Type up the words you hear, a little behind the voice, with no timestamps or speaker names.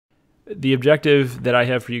the objective that I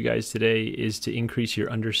have for you guys today is to increase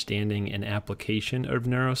your understanding and application of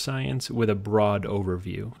neuroscience with a broad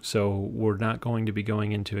overview. So we're not going to be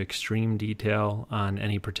going into extreme detail on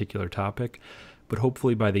any particular topic, but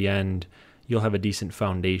hopefully by the end, you'll have a decent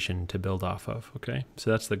foundation to build off of, okay?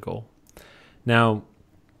 So that's the goal. Now,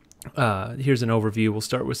 here's an overview. We'll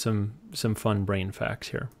start with some fun brain facts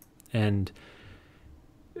here. And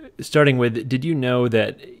starting with, did you know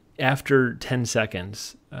that after 10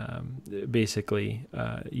 seconds, basically,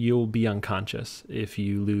 you'll be unconscious if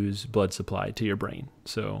you lose blood supply to your brain.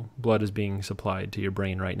 So blood is being supplied to your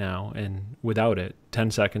brain right now, and without it,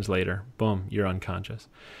 10 seconds later, boom, you're unconscious.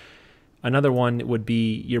 Another one would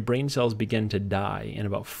be your brain cells begin to die in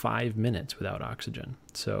about 5 minutes without oxygen.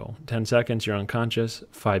 So 10 seconds, you're unconscious.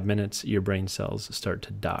 5 minutes, your brain cells start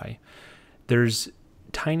to die. There's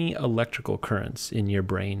tiny electrical currents in your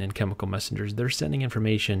brain and chemical messengers. They're sending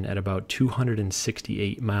information at about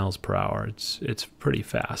 268 miles per hour. It's pretty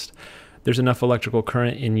fast. There's enough electrical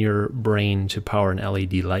current in your brain to power an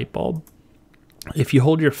LED light bulb. If you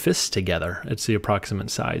hold your fists together, it's the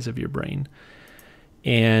approximate size of your brain.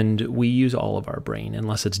 And we use all of our brain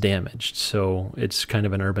unless it's damaged. So it's kind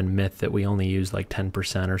of an urban myth that we only use like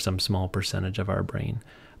 10% or some small percentage of our brain.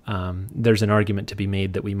 There's an argument to be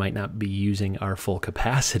made that we might not be using our full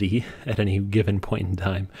capacity at any given point in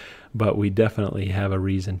time, but we definitely have a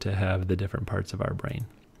reason to have the different parts of our brain.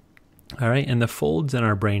 All right, and the folds in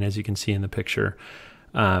our brain, as you can see in the picture,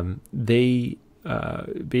 they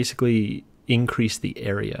basically increase the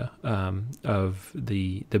area of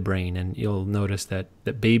the brain, and you'll notice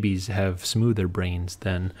that babies have smoother brains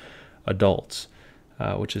than adults,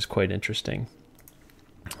 which is quite interesting.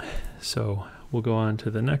 So we'll go on to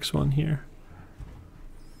the next one here.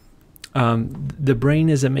 The brain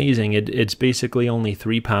is amazing. It's basically only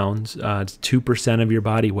 3 pounds. It's 2% of your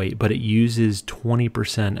body weight, but it uses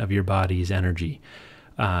 20% of your body's energy.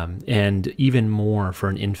 And even more for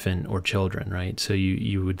an infant or children, right? So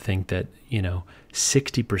you would think that,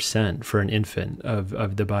 60% for an infant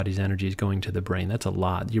of the body's energy is going to the brain. That's a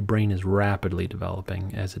lot. Your brain is rapidly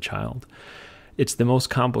developing as a child. It's the most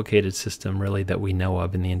complicated system, really, that we know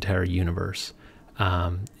of in the entire universe.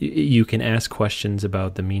 You can ask questions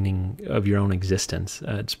about the meaning of your own existence.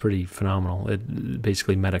 It's pretty phenomenal.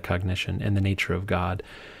 Basically metacognition and the nature of God.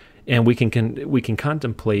 And we can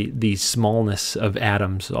contemplate the smallness of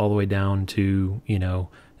atoms all the way down to,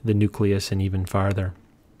 the nucleus and even farther,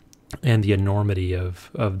 and the enormity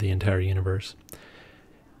of the entire universe.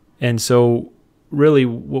 And so really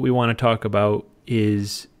what we want to talk about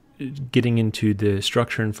is getting into the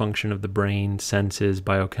structure and function of the brain, senses,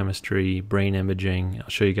 biochemistry, brain imaging. I'll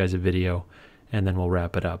show you guys a video, and then we'll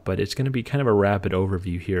wrap it up. But it's going to be kind of a rapid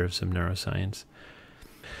overview here of some neuroscience.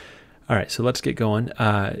 All right, so let's get going.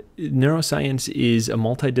 Neuroscience is a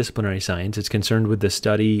multidisciplinary science. It's concerned with the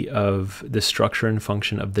study of the structure and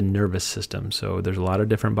function of the nervous system. So there's a lot of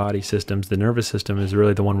different body systems. The nervous system is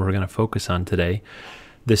really the one we're going to focus on today.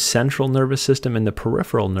 The central nervous system and the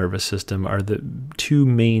peripheral nervous system are the two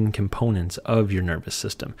main components of your nervous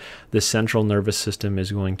system. The central nervous system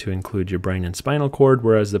is going to include your brain and spinal cord,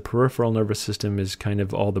 whereas the peripheral nervous system is kind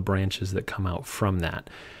of all the branches that come out from that.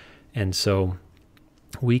 And so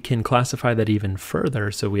we can classify that even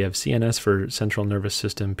further. So we have CNS for central nervous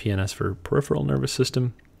system, PNS for peripheral nervous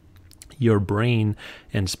system. Your brain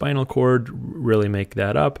and spinal cord really make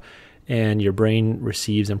that up. And your brain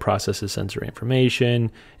receives and processes sensory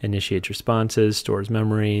information, initiates responses, stores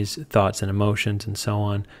memories, thoughts and emotions, and so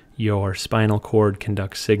on. Your spinal cord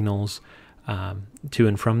conducts signals to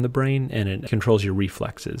and from the brain, and it controls your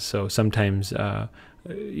reflexes. So sometimes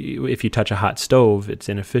if you touch a hot stove, it's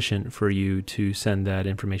inefficient for you to send that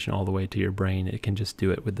information all the way to your brain. It can just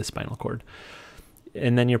do it with the spinal cord.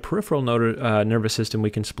 And then your peripheral nervous system, we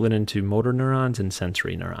can split into motor neurons and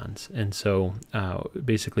sensory neurons. And so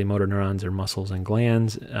basically motor neurons are muscles and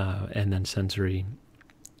glands, and then sensory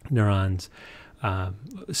neurons,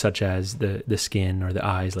 such as the skin or the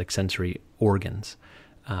eyes, like sensory organs.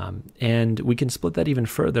 And we can split that even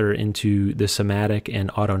further into the somatic and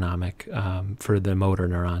autonomic for the motor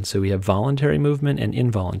neurons. So we have voluntary movement and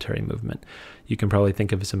involuntary movement. You can probably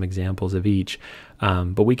think of some examples of each,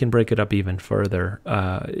 but we can break it up even further.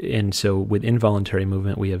 And so with involuntary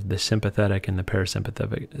movement, we have the sympathetic and the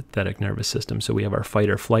parasympathetic nervous system. So we have our fight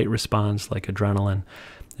or flight response, like adrenaline,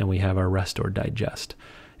 and we have our rest or digest.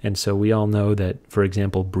 And so we all know that, for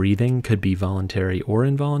example, breathing could be voluntary or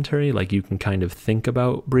involuntary. Like you can kind of think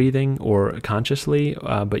about breathing or consciously,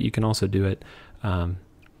 but you can also do it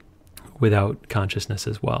without consciousness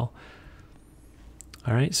as well.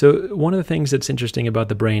 All right. So one of the things that's interesting about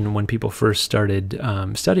the brain when people first started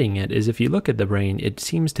studying it is if you look at the brain, it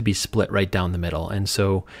seems to be split right down the middle. And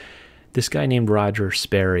so this guy named Roger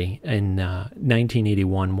Sperry in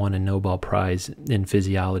 1981 won a Nobel Prize in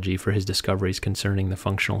physiology for his discoveries concerning the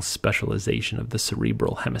functional specialization of the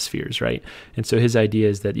cerebral hemispheres, right? And so his idea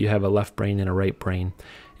is that you have a left brain and a right brain,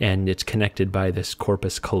 and it's connected by this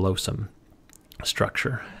corpus callosum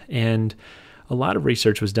structure. And a lot of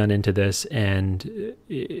research was done into this, and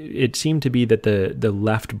it seemed to be that the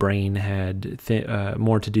left brain had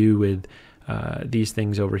more to do with these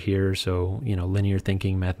things over here, so linear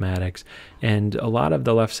thinking, mathematics, and a lot of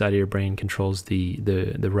the left side of your brain controls the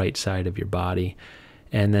right side of your body,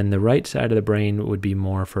 and then the right side of the brain would be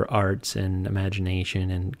more for arts and imagination,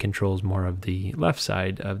 and controls more of the left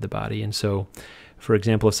side of the body. And so, for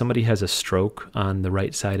example, if somebody has a stroke on the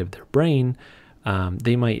right side of their brain,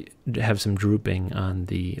 they might have some drooping on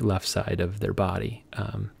the left side of their body.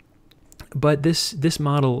 But this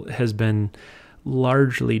model has been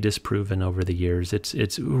largely disproven over the years.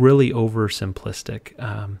 It's really oversimplistic.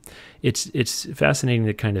 It's fascinating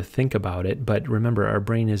to kind of think about it, but remember, our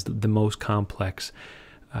brain is the most complex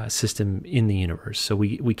system in the universe. So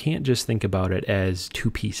we can't just think about it as two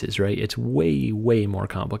pieces, right? It's way, way more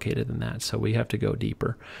complicated than that. So we have to go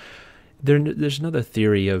deeper. There's another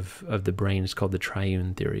theory of the brain. It's called the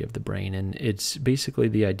triune theory of the brain, and it's basically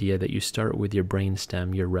the idea that you start with your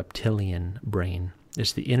brainstem, your reptilian brain.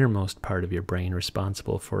 It's the innermost part of your brain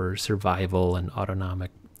responsible for survival and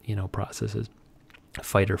autonomic, processes,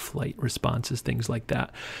 fight or flight responses, things like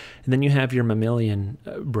that. And then you have your mammalian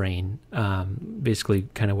brain, basically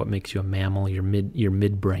kind of what makes you a mammal, your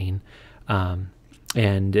midbrain.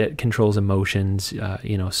 And it controls emotions,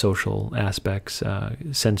 social aspects,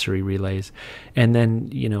 sensory relays. And then,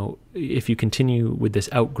 if you continue with this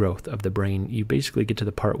outgrowth of the brain, you basically get to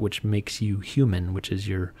the part which makes you human, which is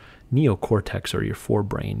your neocortex, or your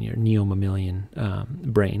forebrain, your neomammalian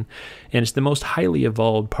brain. And it's the most highly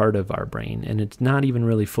evolved part of our brain, and it's not even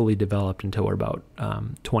really fully developed until we're about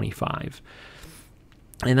 25.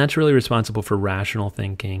 And that's really responsible for rational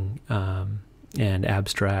thinking, and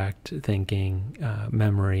abstract thinking,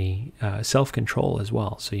 memory, self-control as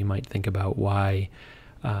well. So you might think about why,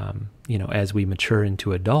 as we mature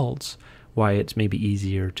into adults, why it's maybe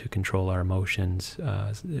easier to control our emotions.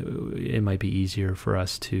 It might be easier for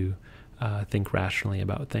us to think rationally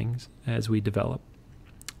about things as we develop.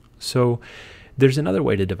 So there's another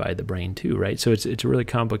way to divide the brain too, right? So it's a really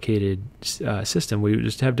complicated system. We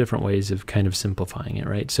just have different ways of kind of simplifying it,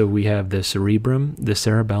 right? So we have the cerebrum, the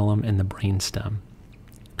cerebellum, and the brainstem.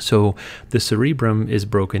 So the cerebrum is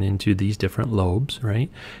broken into these different lobes, right?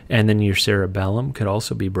 And then your cerebellum could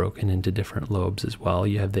also be broken into different lobes as well.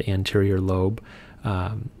 You have the anterior lobe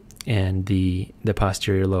and the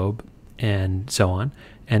posterior lobe, and so on.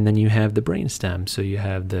 And then you have the brainstem. So you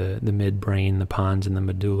have the midbrain, the pons, and the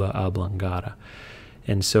medulla oblongata.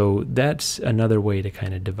 And so that's another way to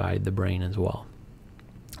kind of divide the brain as well.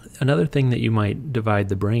 Another thing that you might divide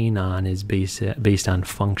the brain on is based on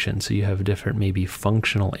function. So you have different maybe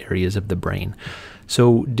functional areas of the brain.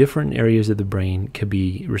 So different areas of the brain could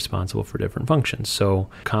be responsible for different functions. So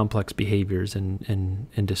complex behaviors and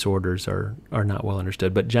disorders are not well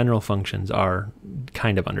understood, but general functions are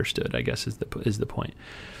kind of understood, I guess is the point.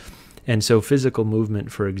 And so physical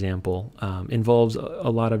movement, for example, involves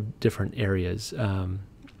a lot of different areas,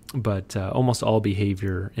 but almost all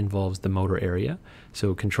behavior involves the motor area.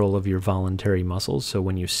 So control of your voluntary muscles. So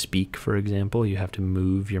when you speak, for example, you have to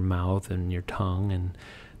move your mouth and your tongue, and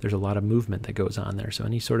there's a lot of movement that goes on there. So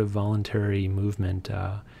any sort of voluntary movement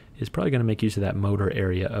is probably going to make use of that motor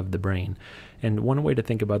area of the brain. And one way to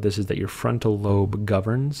think about this is that your frontal lobe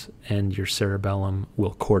governs and your cerebellum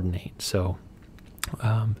will coordinate. So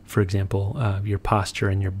for example, your posture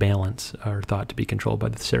and your balance are thought to be controlled by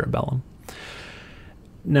the cerebellum.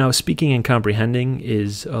 Now, speaking and comprehending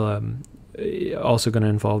is also going to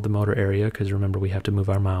involve the motor area, because remember, we have to move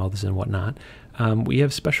our mouths and whatnot. We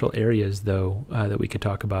have special areas, though, that we could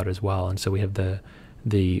talk about as well. And so we have the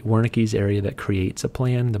Wernicke's area that creates a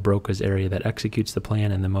plan, the Broca's area that executes the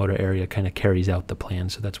plan, and the motor area kind of carries out the plan.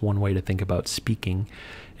 So that's one way to think about speaking.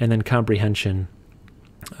 And then comprehension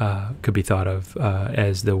could be thought of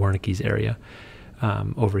as the Wernicke's area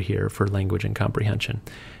over here for language and comprehension.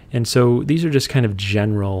 And so these are just kind of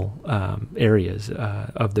general areas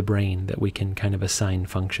of the brain that we can kind of assign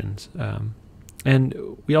functions.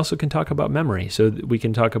 And we also can talk about memory. So we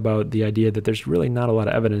can talk about the idea that there's really not a lot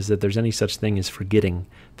of evidence that there's any such thing as forgetting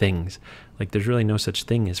things. Like there's really no such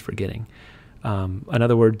thing as forgetting. In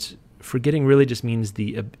other words, forgetting really just means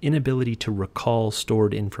the inability to recall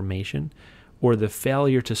stored information or the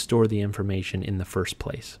failure to store the information in the first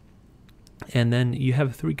place. And then you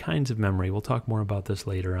have three kinds of memory. We'll talk more about this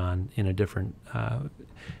later on in a different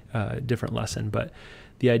lesson. But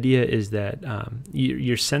the idea is that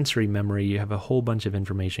your sensory memory, you have a whole bunch of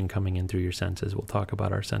information coming in through your senses. We'll talk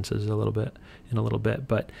about our senses in a little bit.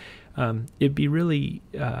 But it'd be really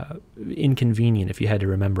inconvenient if you had to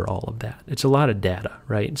remember all of that. It's a lot of data,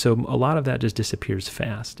 right? So a lot of that just disappears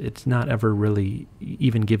fast. It's not ever really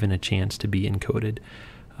even given a chance to be encoded.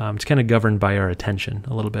 It's kind of governed by our attention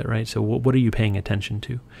a little bit, right? So what are you paying attention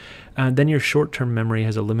to? Then your short-term memory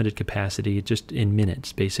has a limited capacity, just in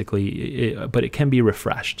minutes, basically, but it can be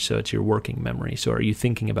refreshed. So it's your working memory. So are you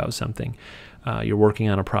thinking about something? You're working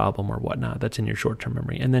on a problem or whatnot. That's in your short-term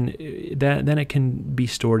memory. And then then it can be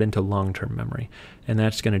stored into long-term memory. And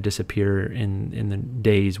that's going to disappear in the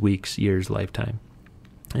days, weeks, years, lifetime.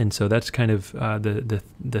 And so that's kind of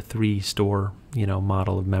the three-store,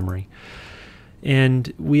 model of memory.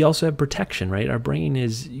 And we also have protection, right? Our brain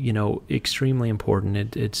is, extremely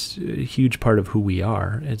important. It's a huge part of who we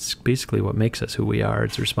are. It's basically what makes us who we are.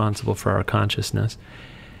 It's responsible for our consciousness.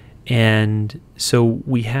 And so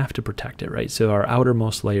we have to protect it, right? So our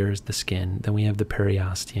outermost layer is the skin. Then we have the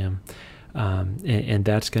periosteum. And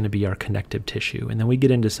that's going to be our connective tissue. And then we get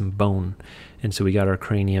into some bone. And so we got our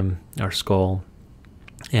cranium, our skull,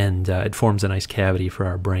 and it forms a nice cavity for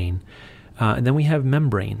our brain. And then we have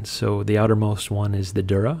membranes. So the outermost one is the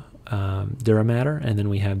dura mater, and then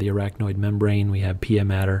we have the arachnoid membrane, we have pia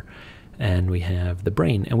mater, and we have the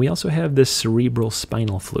brain. And we also have this cerebral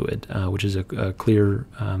spinal fluid, which is a clear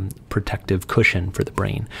protective cushion for the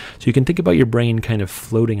brain. So you can think about your brain kind of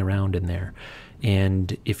floating around in there.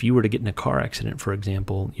 And if you were to get in a car accident, for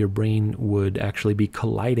example, your brain would actually be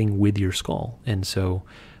colliding with your skull. And so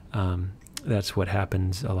that's what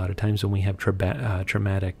happens a lot of times when we have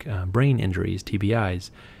traumatic brain injuries, TBIs,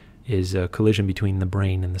 is a collision between the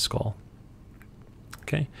brain and the skull.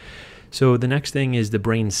 Okay, so the next thing is the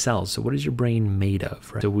brain cells. So what is your brain made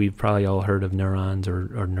of? Right? So we've probably all heard of neurons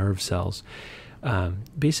or nerve cells.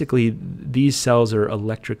 Basically, these cells are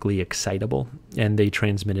electrically excitable, and they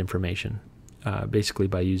transmit information, basically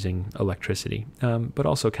by using electricity, but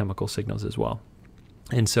also chemical signals as well.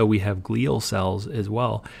 And so we have glial cells as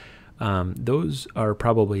well. Those are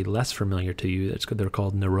probably less familiar to you. They're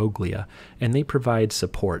called neuroglia, and they provide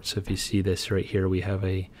support. So if you see this right here, we have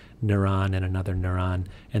a neuron and another neuron,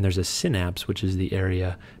 and there's a synapse, which is the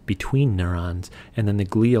area between neurons, and then the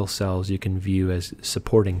glial cells you can view as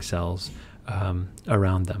supporting cells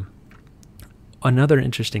around them. Another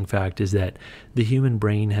interesting fact is that the human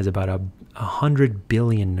brain has about 100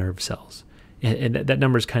 billion nerve cells. And that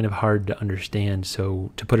number is kind of hard to understand.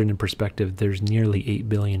 So to put it in perspective, there's nearly 8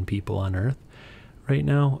 billion people on Earth right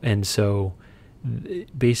now. And so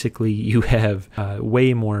basically you have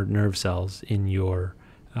way more nerve cells in your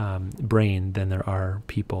brain than there are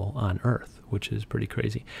people on Earth, which is pretty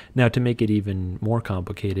crazy. Now, to make it even more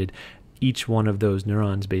complicated, each one of those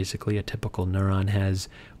neurons, basically a typical neuron, has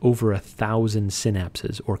over 1,000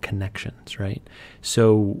 synapses or connections, right?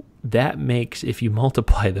 So that makes, if you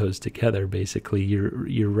multiply those together, basically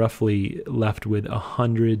you're roughly left with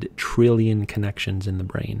 100 trillion connections in the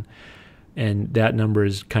brain, and that number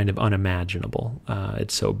is kind of unimaginable.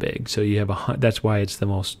 It's so big. So you have that's why it's the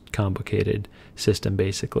most complicated system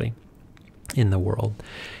basically in the world.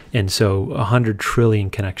 And so 100 trillion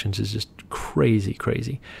connections is just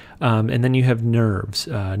crazy. And then you have nerves.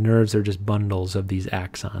 Nerves are just bundles of these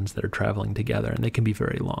axons that are traveling together, and they can be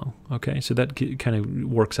very long. Okay, so that kind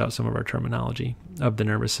of works out some of our terminology of the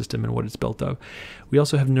nervous system and what it's built of. We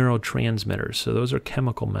also have neurotransmitters. So those are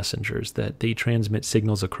chemical messengers that they transmit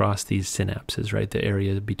signals across these synapses, right, the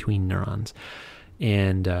area between neurons.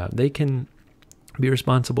 And they can be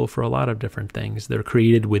responsible for a lot of different things. They're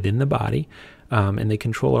created within the body, and they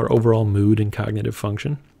control our overall mood and cognitive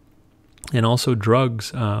function. And also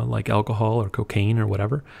drugs like alcohol or cocaine or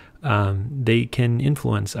whatever, they can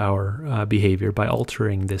influence our behavior by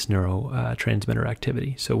altering this neurotransmitter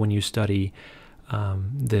activity. So when you study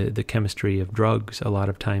the chemistry of drugs, a lot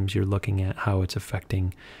of times you're looking at how it's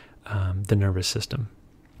affecting the nervous system.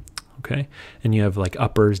 Okay, and you have like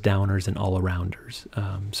uppers, downers, and all-arounders.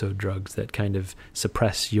 So drugs that kind of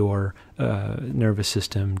suppress your nervous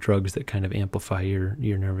system, drugs that kind of amplify your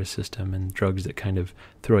nervous system, and drugs that kind of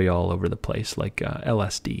throw you all over the place, like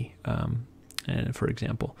LSD, for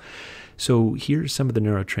example. So here's some of the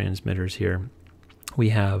neurotransmitters here. We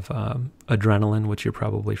have adrenaline, which you're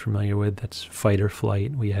probably familiar with. That's fight or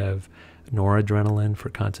flight. We have noradrenaline for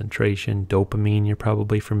concentration, dopamine you're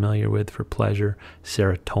probably familiar with for pleasure,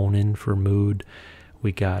 serotonin for mood.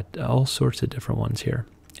 We got all sorts of different ones here.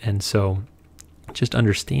 And so just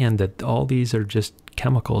understand that all these are just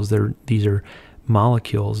chemicals. These are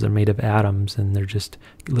molecules. They're made of atoms, and they're just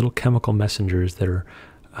little chemical messengers that are,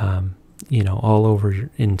 all over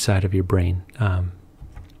inside of your brain.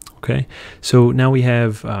 Okay, so now we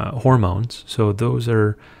have hormones. So those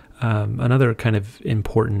are another kind of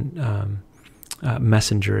important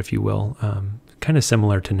messenger, if you will, kind of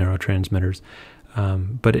similar to neurotransmitters.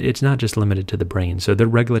 But it's not just limited to the brain. So they're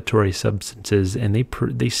regulatory substances, and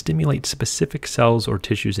they stimulate specific cells or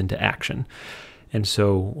tissues into action. And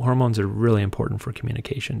so hormones are really important for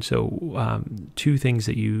communication. So two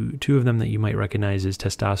of them that you might recognize is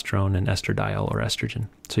testosterone and estradiol or estrogen.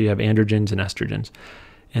 So you have androgens and estrogens,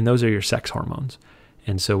 and those are your sex hormones.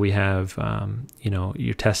 And so we have,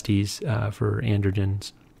 your testes for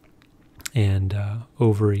androgens and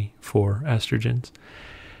ovary for estrogens.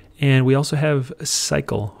 And we also have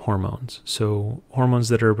cycle hormones, so hormones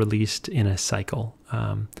that are released in a cycle.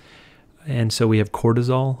 And so we have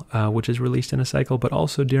cortisol, which is released in a cycle, but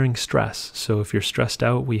also during stress. So if you're stressed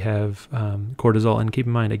out, we have cortisol. And keep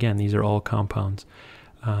in mind, again, these are all compounds,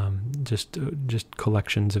 just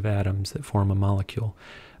collections of atoms that form a molecule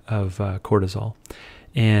of cortisol.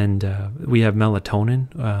 And we have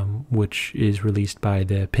melatonin, which is released by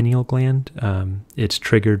the pineal gland. It's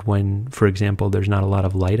triggered when, for example, there's not a lot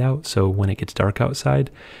of light out. So when it gets dark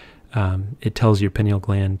outside, it tells your pineal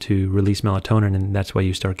gland to release melatonin, and that's why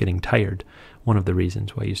you start getting tired. One of the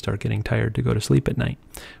reasons why you start getting tired to go to sleep at night,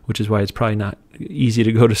 which is why it's probably not easy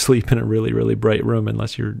to go to sleep in a really, really bright room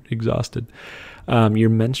unless you're exhausted. Your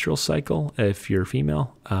menstrual cycle, if you're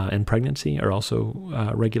female, and pregnancy are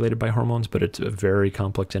also regulated by hormones, but it's a very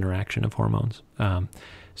complex interaction of hormones.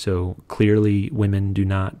 So clearly women do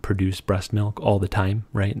not produce breast milk all the time,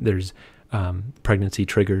 right? There's pregnancy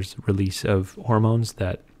triggers release of hormones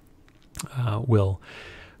that will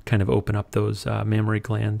kind of open up those mammary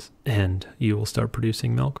glands, and you will start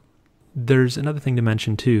producing milk. There's another thing to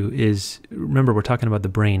mention too is, remember, we're talking about the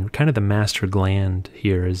brain. Kind of the master gland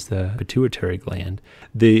here is the pituitary gland.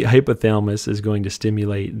 The hypothalamus is going to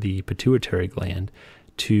stimulate the pituitary gland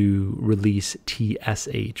to release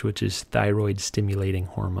TSH, which is thyroid stimulating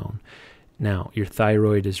hormone. Now, your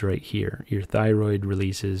thyroid is right here. Your thyroid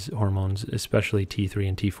releases hormones, especially T3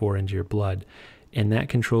 and T4, into your blood, and that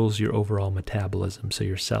controls your overall metabolism, so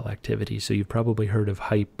your cell activity. So you've probably heard of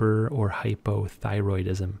hyper or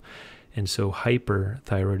hypothyroidism. And so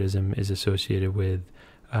hyperthyroidism is associated with,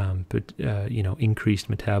 increased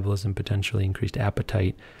metabolism, potentially increased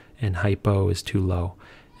appetite, and hypo is too low.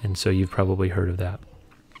 And so you've probably heard of that.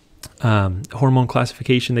 Hormone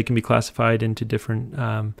classification, they can be classified into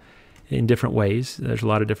in different ways. There's a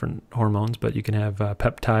lot of different hormones, but you can have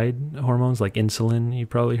peptide hormones like insulin, you've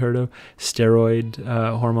probably heard of, steroid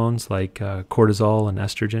hormones like cortisol and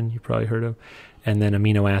estrogen, you've probably heard of, and then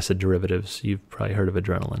amino acid derivatives, you've probably heard of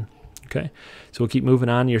adrenaline. Okay, so we'll keep moving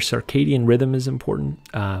on. Your circadian rhythm is important,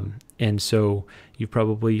 and so you've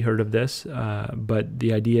probably heard of this, but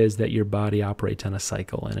the idea is that your body operates on a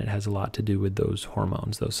cycle, and it has a lot to do with those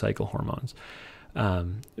hormones, those cycle hormones.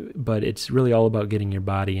 But it's really all about getting your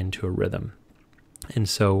body into a rhythm. And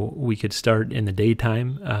so we could start in the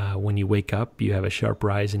daytime. When you wake up, you have a sharp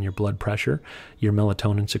rise in your blood pressure. Your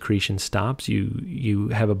melatonin secretion stops. You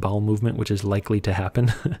have a bowel movement, which is likely to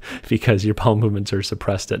happen because your bowel movements are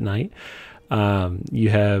suppressed at night. You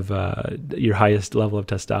have your highest level of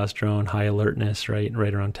testosterone, high alertness, right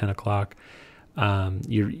around 10 o'clock.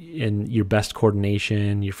 You're in your best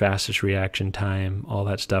coordination, your fastest reaction time, all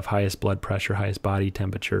that stuff, highest blood pressure, highest body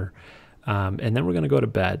temperature. And then we're going to go to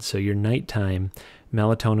bed. So your nighttime,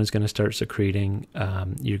 melatonin is going to start secreting.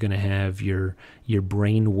 You're going to have your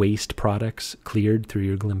brain waste products cleared through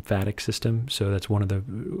your lymphatic system. So that's one of the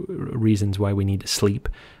reasons why we need to sleep.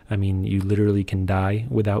 I mean, you literally can die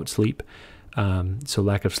without sleep. So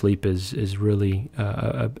lack of sleep is really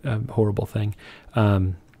a horrible thing.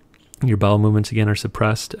 Your bowel movements, again, are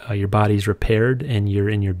suppressed. Your body's repaired, and you're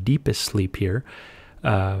in your deepest sleep here,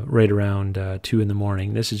 right around 2 in the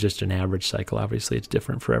morning. This is just an average cycle. Obviously, it's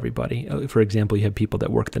different for everybody. For example, you have people that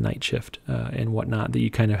work the night shift and whatnot, that you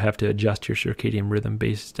kind of have to adjust your circadian rhythm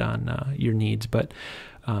based on your needs. But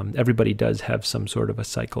everybody does have some sort of a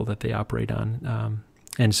cycle that they operate on.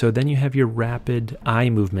 And so then you have your rapid eye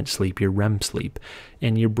movement sleep, your REM sleep.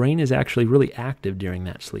 And your brain is actually really active during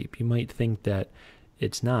that sleep. You might think that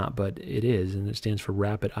it's not, but it is, and it stands for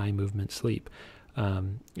rapid eye movement sleep.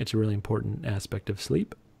 It's a really important aspect of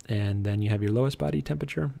sleep. And then you have your lowest body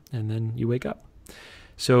temperature, and then you wake up.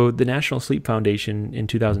 So the National Sleep Foundation in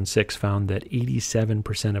 2006 found that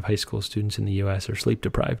 87% of high school students in the U.S. are sleep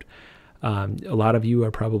deprived. A lot of you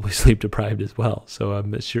are probably sleep deprived as well. So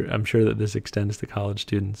I'm sure that this extends to college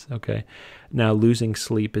students. Okay. Now, losing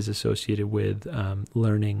sleep is associated with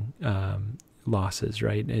learning losses,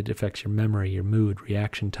 right? It affects your memory, your mood,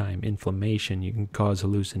 reaction time, inflammation. You can cause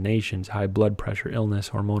hallucinations, high blood pressure,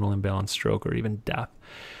 illness, hormonal imbalance, stroke, or even death.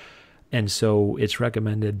 And so it's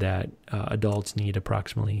recommended that adults need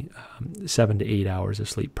approximately 7 to 8 hours of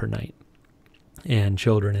sleep per night, and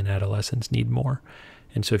children and adolescents need more.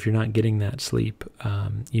 And so if you're not getting that sleep,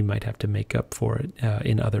 you might have to make up for it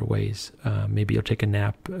in other ways. Maybe you'll take a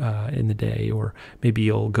nap in the day, or maybe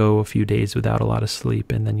you'll go a few days without a lot of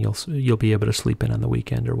sleep, and then you'll be able to sleep in on the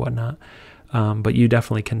weekend or whatnot. But you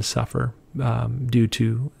definitely can suffer due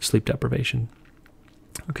to sleep deprivation.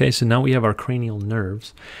 Okay, so now we have our cranial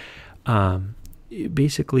nerves.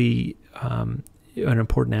 Basically, an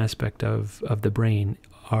important aspect of the brain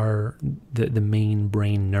are the main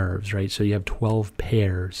brain nerves, right? So you have 12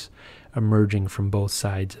 pairs emerging from both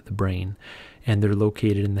sides of the brain, and they're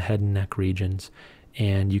located in the head and neck regions,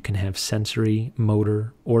 and you can have sensory,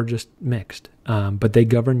 motor, or just mixed, but they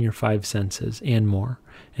govern your 5 senses and more.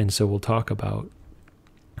 And so we'll talk about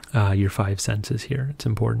your 5 senses here. It's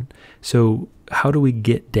important. So how do we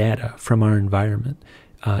get data from our environment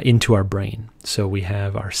into our brain? So we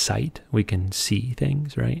have our sight. We can see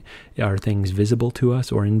things, right? Are things visible to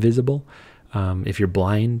us or invisible? If you're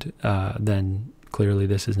blind, then clearly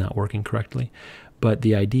this is not working correctly. But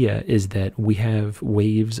the idea is that we have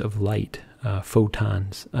waves of light,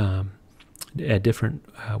 photons, at different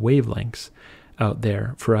wavelengths out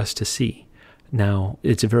there for us to see. Now,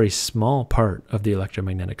 it's a very small part of the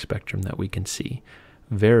electromagnetic spectrum that we can see,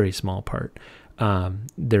 very small part.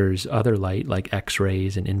 There's other light like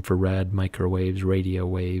X-rays and infrared, microwaves, radio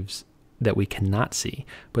waves that we cannot see,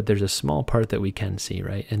 but there's a small part that we can see,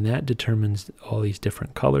 right? And that determines all these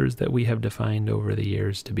different colors that we have defined over the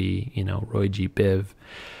years to be, Roy G. Biv.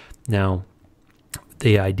 Now,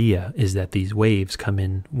 the idea is that these waves come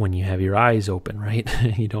in when you have your eyes open, right?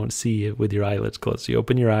 You don't see it with your eyelids closed. So you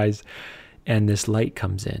open your eyes and this light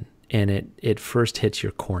comes in, and it first hits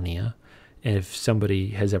your cornea. And if somebody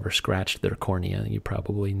has ever scratched their cornea, you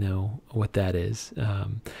probably know what that is.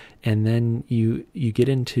 And then you get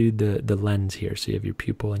into the lens here. So you have your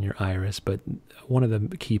pupil and your iris, but one of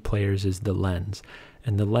the key players is the lens.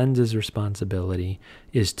 And the lens's responsibility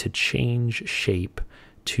is to change shape,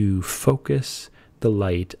 to focus the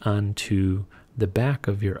light onto the back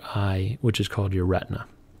of your eye, which is called your retina.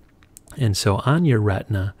 And so on your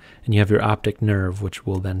retina, and you have your optic nerve, which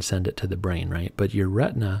will then send it to the brain, right? But your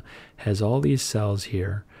retina has all these cells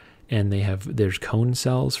here, and there's cone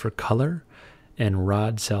cells for color and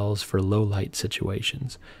rod cells for low light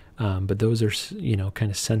situations. But those are,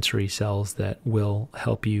 kind of sensory cells that will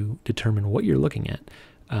help you determine what you're looking at,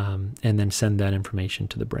 and then send that information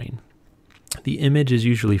to the brain. The image is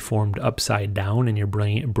usually formed upside down, and your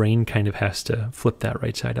brain kind of has to flip that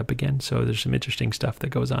right side up again. So there's some interesting stuff that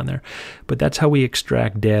goes on there. But that's how we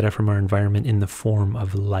extract data from our environment in the form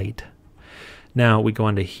of light. Now we go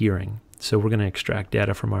on to hearing. So we're going to extract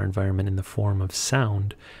data from our environment in the form of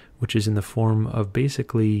sound, which is in the form of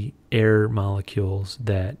basically air molecules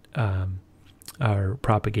that are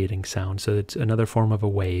propagating sound. So it's another form of a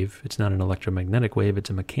wave. It's not an electromagnetic wave, it's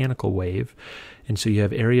a mechanical wave. And so you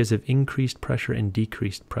have areas of increased pressure and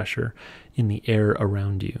decreased pressure in the air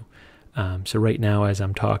around you. So right now, as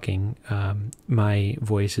I'm talking, my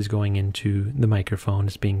voice is going into the microphone.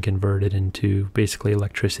 It's being converted into basically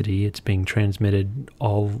electricity. It's being transmitted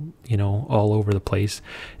all over the place.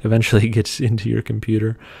 Eventually it gets into your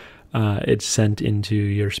computer. It's sent into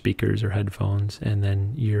your speakers or headphones, and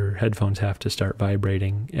then your headphones have to start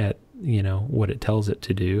vibrating at, what it tells it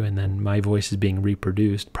to do. And then my voice is being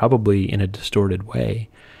reproduced, probably in a distorted way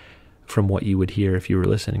from what you would hear if you were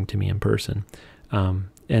listening to me in person.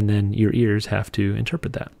 And then your ears have to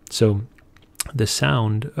interpret that. So the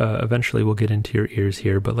sound eventually will get into your ears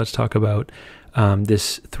here, but let's talk about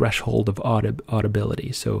this threshold of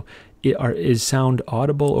audibility. So is sound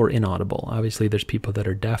audible or inaudible? Obviously, there's people that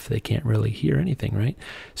are deaf. They can't really hear anything, right?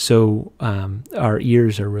 So our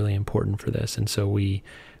ears are really important for this. And so we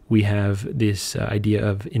have this idea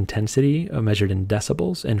of intensity measured in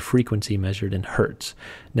decibels and frequency measured in hertz.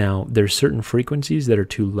 Now, there's certain frequencies that are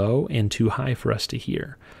too low and too high for us to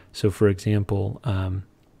hear. So, for example,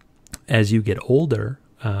 as you get older,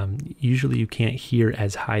 usually you can't hear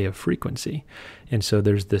as high of frequency. And so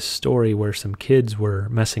there's this story where some kids were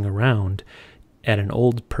messing around at an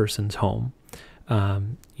old person's home,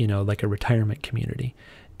 like a retirement community.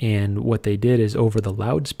 And what they did is over the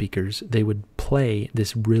loudspeakers, they would play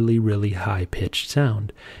this really, really high-pitched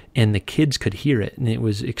sound. And the kids could hear it, and it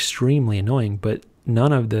was extremely annoying. But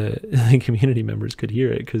none of the community members could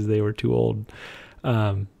hear it because they were too old.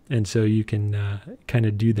 And so you can kind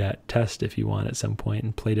of do that test if you want at some point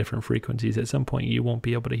and play different frequencies. At some point, you won't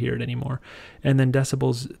be able to hear it anymore. And then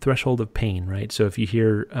decibels, threshold of pain, right? So if you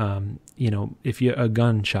hear, if a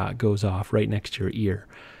gunshot goes off right next to your ear,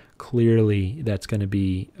 clearly that's going to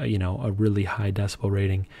be, a really high decibel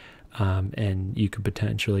rating, and you could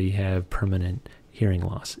potentially have permanent hearing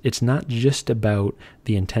loss. It's not just about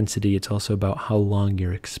the intensity, it's also about how long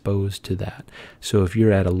you're exposed to that. So if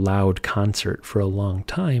you're at a loud concert for a long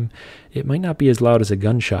time, it might not be as loud as a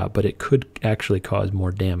gunshot, but it could actually cause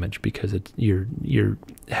more damage because you're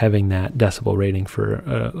having that decibel rating for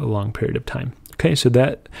a long period of time. Okay, so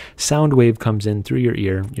that sound wave comes in through your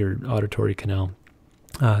ear, your auditory canal,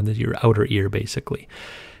 your outer ear basically.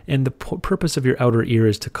 And the purpose of your outer ear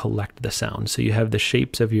is to collect the sound. So you have the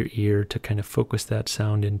shapes of your ear to kind of focus that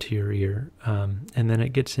sound into your ear. And then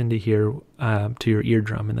it gets into here to your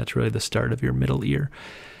eardrum, and that's really the start of your middle ear.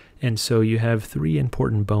 And so you have three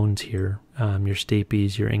important bones here, your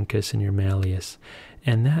stapes, your incus, and your malleus.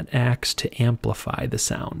 And that acts to amplify the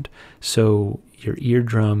sound. So your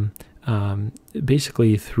eardrum,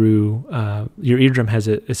 basically through your eardrum has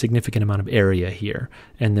a significant amount of area here,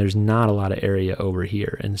 and there's not a lot of area over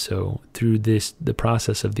here. And so through the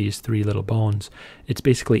process of these three little bones, it's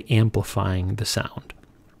basically amplifying the sound.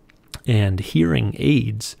 And hearing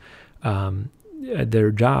aids,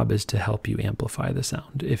 their job is to help you amplify the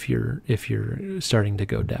sound if you're starting to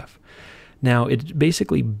go deaf. Now, it's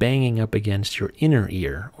basically banging up against your inner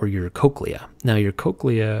ear or your cochlea. Now, your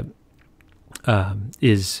cochlea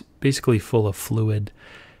is basically full of fluid,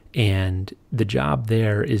 and the job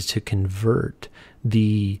there is to convert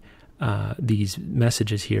these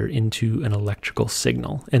messages here into an electrical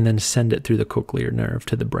signal and then send it through the cochlear nerve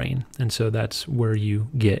to the brain. And so that's where you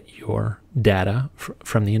get your data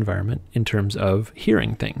from the environment in terms of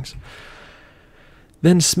hearing things.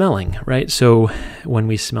 Then smelling, right? So when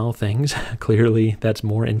we smell things, clearly that's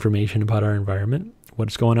more information about our environment.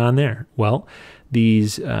 What's going on there? Well,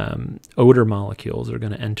 these odor molecules are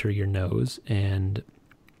going to enter your nose and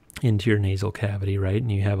into your nasal cavity, right?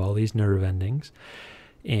 And you have all these nerve endings.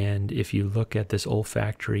 And if you look at this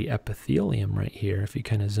olfactory epithelium right here, if you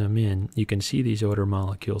kind of zoom in, you can see these odor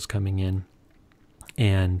molecules coming in.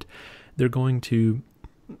 And they're going to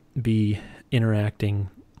be interacting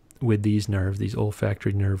with these nerves, these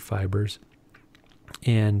olfactory nerve fibers,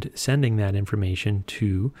 and sending that information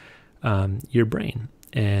to your brain.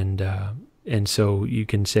 And so you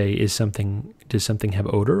can say, does something have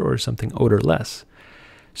odor, or is something odorless?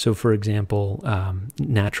 So for example,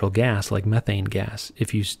 natural gas like methane gas,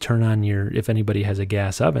 if you turn on if anybody has a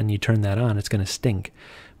gas oven, you turn that on, it's going to stink.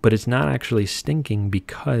 But it's not actually stinking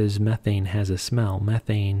because methane has a smell.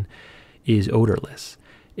 Methane is odorless,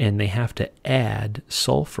 and they have to add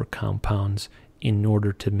sulfur compounds in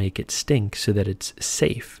order to make it stink so that it's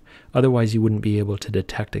safe. Otherwise, you wouldn't be able to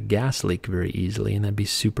detect a gas leak very easily, and that'd be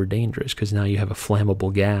super dangerous because now you have a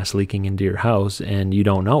flammable gas leaking into your house and you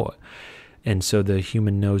don't know it. And so the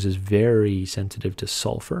human nose is very sensitive to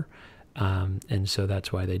sulfur, and so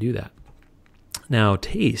that's why they do that. Now,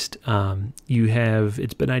 taste,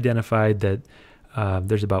 it's been identified that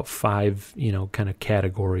there's about 5, kind of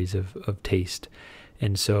categories of taste.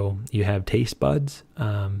 And so you have taste buds,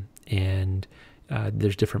 and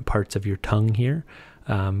there's different parts of your tongue here.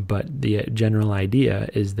 But the general idea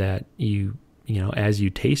is that as you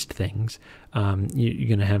taste things, you're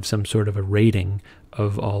going to have some sort of a rating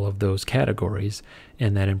of all of those categories,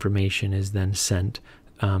 and that information is then sent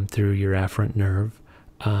through your afferent nerve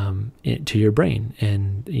to your brain,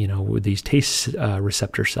 and with these taste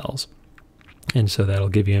receptor cells. And so that'll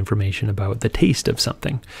give you information about the taste of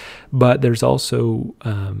something. But there's also,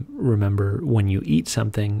 remember, when you eat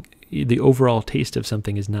something, the overall taste of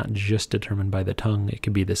something is not just determined by the tongue. It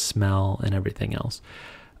can be the smell and everything else.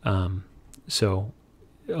 So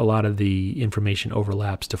a lot of the information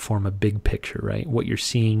overlaps to form a big picture, right? What you're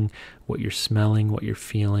seeing, what you're smelling, what you're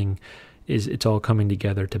feeling, it's all coming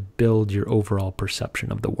together to build your overall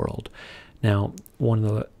perception of the world. Now, one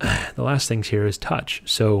of the last things here is touch.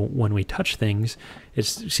 So when we touch things, it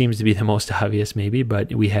seems to be the most obvious maybe,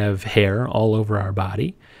 but we have hair all over our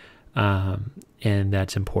body, and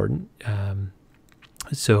that's important.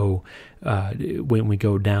 So when we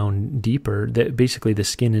go down deeper, basically the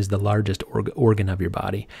skin is the largest organ of your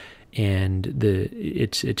body, and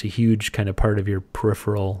it's a huge kind of part of your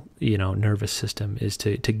peripheral nervous system is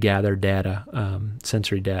to gather data,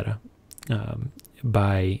 sensory data,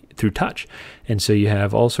 through touch. And so you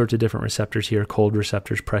have all sorts of different receptors here: cold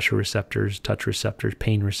receptors, pressure receptors, touch receptors,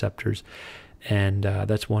 pain receptors. And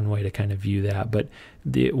that's one way to kind of view that. But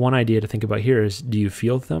the one idea to think about here is, do you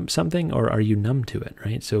feel something, or are you numb to it,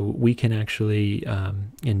 right? So we can actually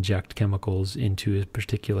inject chemicals into a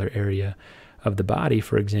particular area of the body.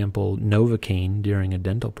 For example, Novocaine during a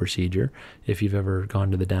dental procedure, if you've ever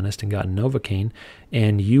gone to the dentist and gotten Novocaine,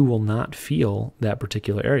 and you will not feel that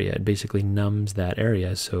particular area. It basically numbs that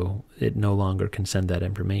area, so it no longer can send that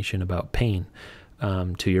information about pain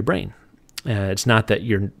to your brain. It's not that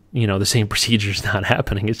the same procedure is not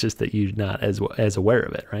happening. It's just that you're not as aware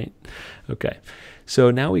of it, right? Okay.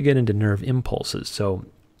 So now we get into nerve impulses. So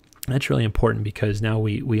that's really important, because now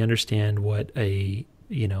we understand what a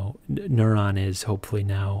neuron is, hopefully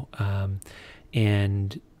now,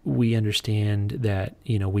 and we understand that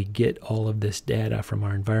we get all of this data from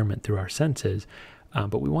our environment through our senses,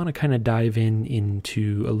 but we want to kind of dive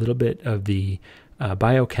into a little bit of the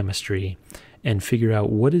biochemistry and figure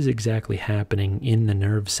out what is exactly happening in the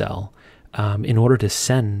nerve cell in order to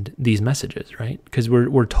send these messages, right? Because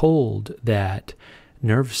we're told that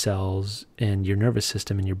nerve cells and your nervous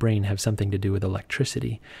system and your brain have something to do with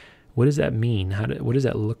electricity. What does that mean? What does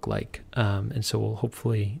that look like? And so we'll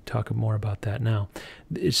hopefully talk more about that now.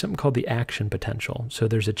 It's something called the action potential. So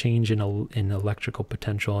there's a change in electrical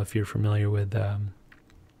potential. If you're familiar with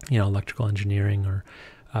electrical engineering or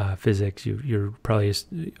physics, you're probably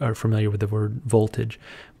are familiar with the word voltage,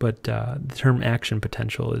 but the term action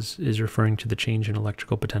potential is referring to the change in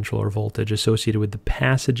electrical potential or voltage associated with the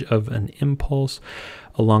passage of an impulse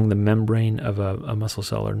along the membrane of a muscle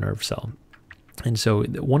cell or nerve cell. And so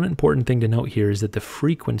one important thing to note here is that the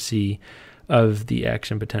frequency of the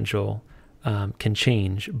action potential can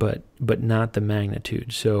change, but not the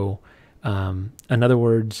magnitude. So in other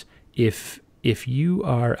words, if you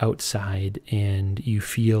are outside and you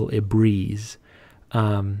feel a breeze,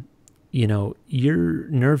 your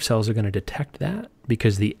nerve cells are going to detect that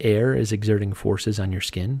because the air is exerting forces on your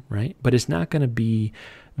skin, right? But it's not going to be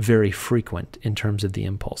very frequent in terms of the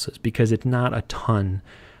impulses, because it's not a ton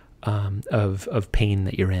of pain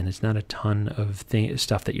that you're in. It's not a ton of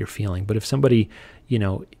stuff that you're feeling. But if somebody,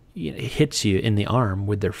 hits you in the arm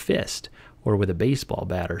with their fist or with a baseball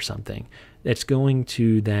bat or something, it's going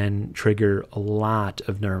to then trigger a lot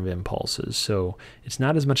of nerve impulses. So it's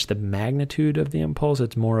not as much the magnitude of the impulse,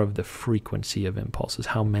 it's more of the frequency of impulses,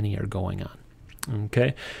 how many are going on.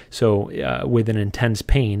 Okay, so with an intense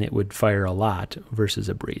pain, it would fire a lot versus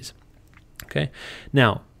a breeze. Okay,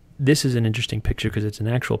 now this is an interesting picture because it's an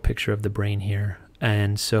actual picture of the brain here.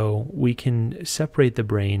 And so we can separate the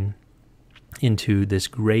brain into this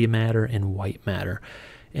gray matter and white matter.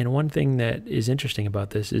 And one thing that is interesting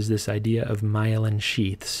about this is this idea of myelin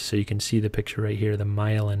sheaths. So you can see the picture right here, the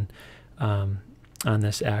myelin on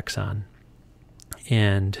this axon.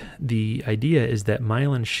 And the idea is that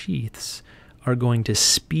myelin sheaths are going to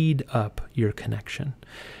speed up your connection.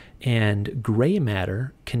 And gray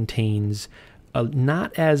matter contains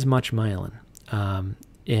not as much myelin.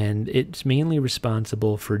 And it's mainly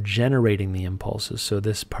responsible for generating the impulses, so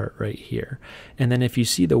this part right here. And then if you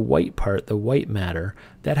see the white part, the white matter,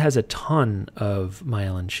 that has a ton of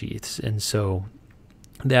myelin sheaths, and so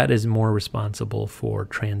that is more responsible for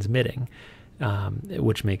transmitting,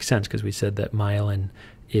 which makes sense because we said that myelin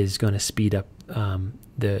is going to speed up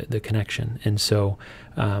the connection. And so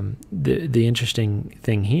the interesting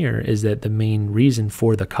thing here is that the main reason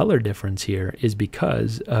for the color difference here is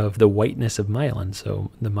because of the whiteness of myelin.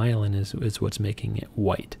 So the myelin is what's making it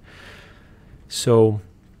white. So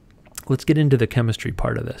let's get into the chemistry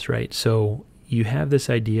part of this, right? So you have this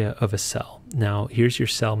idea of a cell. Now here's your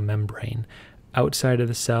cell membrane, outside of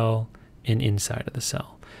the cell and inside of the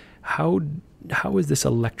cell. How is this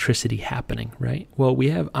electricity happening, right? Well,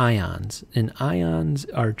 we have ions, and ions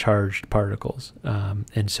are charged particles.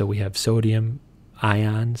 And so we have sodium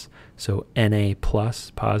ions, so Na+,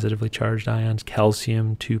 positively charged ions,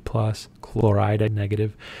 calcium 2+, chloride,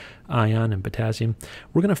 negative ion, and potassium.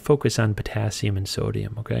 We're going to focus on potassium and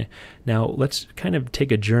sodium, okay? Now, let's kind of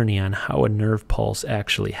take a journey on how a nerve pulse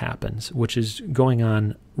actually happens, which is going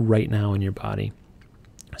on right now in your body.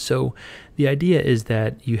 So the idea is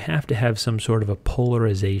that you have to have some sort of a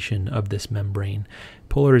polarization of this membrane.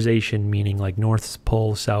 Polarization meaning like north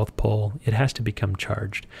pole, south pole. It has to become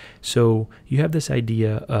charged. So you have this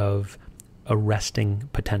idea of a resting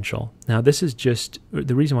potential. Now this is just,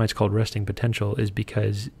 the reason why it's called resting potential is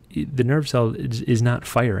because the nerve cell is not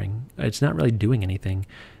firing. It's not really doing anything.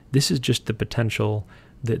 This is just the potential,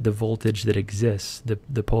 the voltage that exists,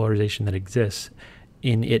 the polarization that exists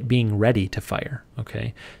in it being ready to fire,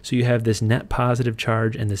 okay? So you have this net positive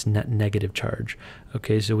charge and this net negative charge,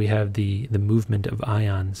 okay? So we have the movement of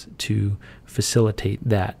ions to facilitate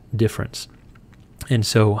that difference. And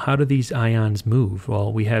so how do these ions move?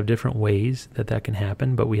 Well, we have different ways that can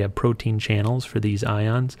happen, but we have protein channels for these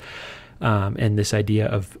ions. And this idea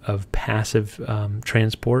of passive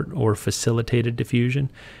transport or facilitated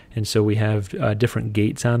diffusion. And so we have different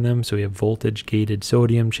gates on them. So we have voltage-gated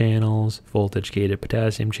sodium channels, voltage-gated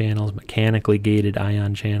potassium channels, mechanically gated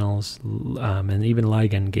ion channels, and even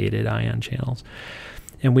ligand-gated ion channels.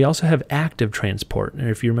 And we also have active transport. And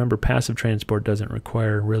if you remember, passive transport doesn't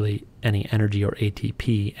require really any energy or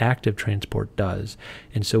ATP. Active transport does.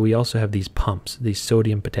 And so we also have these pumps, these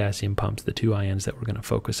sodium-potassium pumps, the two ions that we're going to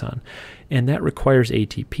focus on. And that requires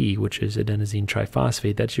ATP, which is adenosine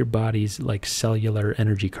triphosphate. That's your body's like cellular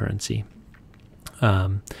energy currency.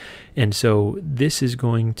 And so this is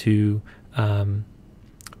going to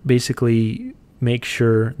basically make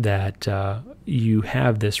sure that you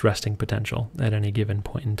have this resting potential at any given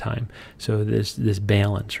point in time. So this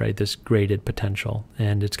balance, right? This graded potential,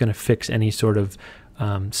 and it's going to fix any sort of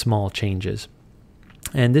small changes.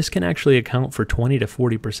 And this can actually account for 20 to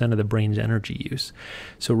 40% of the brain's energy use.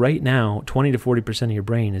 So right now, 20 to 40% of your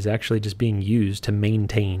brain is actually just being used to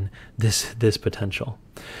maintain this potential.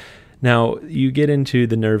 Now, you get into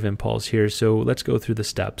the nerve impulse here, so let's go through the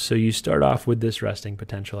steps. So you start off with this resting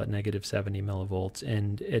potential at negative 70 millivolts,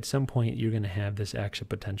 and at some point you're going to have this action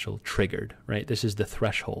potential triggered, right? This is the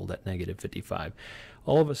threshold at negative 55.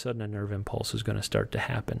 All of a sudden, a nerve impulse is going to start to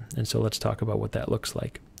happen, and so let's talk about what that looks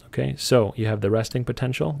like. Okay, so you have the resting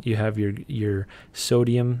potential, you have your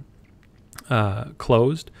sodium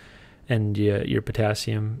closed, and your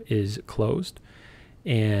potassium is closed,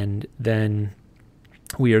 and then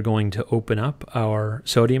we are going to open up our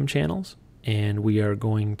sodium channels, and we are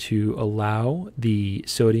going to allow the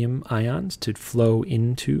sodium ions to flow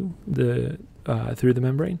into the through the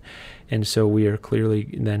membrane. And so we are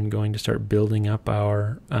clearly then going to start building up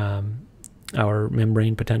our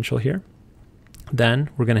membrane potential here. Then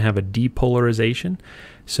we're going to have a depolarization.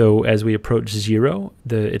 So as we approach zero,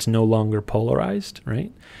 it's no longer polarized,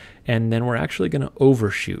 right? And then we're actually going to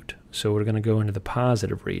overshoot. So we're going to go into the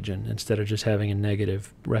positive region. Instead of just having a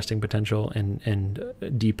negative resting potential and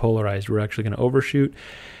depolarized, we're actually going to overshoot.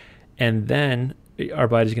 And then our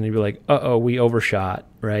body's going to be like, uh-oh, we overshot,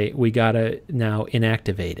 right? We got to now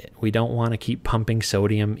inactivate it. We don't want to keep pumping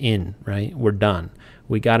sodium in, right? We're done.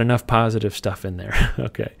 We got enough positive stuff in there,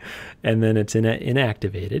 okay? And then it's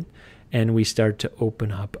inactivated. And we start to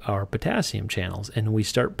open up our potassium channels, and we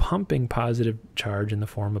start pumping positive charge in the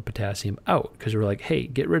form of potassium out, because we're like, hey,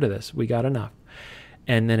 get rid of this. We got enough.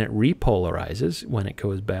 And then it repolarizes when it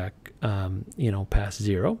goes back, past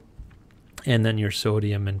zero. And then your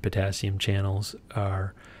sodium and potassium channels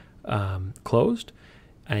are closed.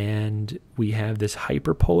 And we have this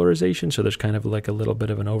hyperpolarization, so there's kind of like a little bit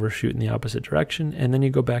of an overshoot in the opposite direction, and then you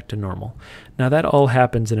go back to normal. Now that all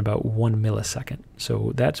happens in about 1 millisecond.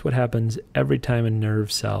 So that's what happens every time a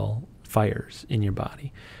nerve cell fires in your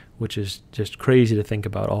body, which is just crazy to think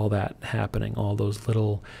about all that happening, all those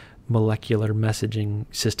little molecular messaging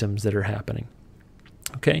systems that are happening.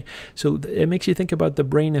 Okay, so it makes you think about the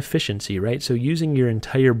brain efficiency, right? So using your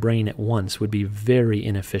entire brain at once would be very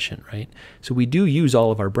inefficient, right? So we do use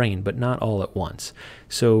all of our brain, but not all at once.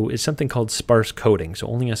 So it's something called sparse coding. So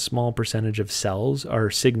only a small percentage of cells are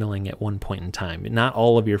signaling at one point in time. Not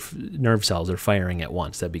all of your nerve cells are firing at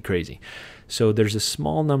once. That'd be crazy. So there's a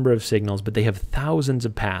small number of signals, but they have thousands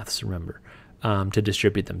of paths, remember, to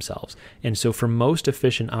distribute themselves. And so for most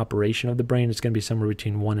efficient operation of the brain, it's going to be somewhere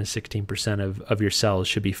between 1 and 16% of your cells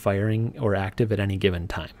should be firing or active at any given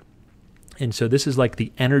time. And so this is like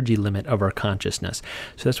the energy limit of our consciousness.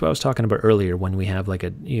 So that's what I was talking about earlier when we have like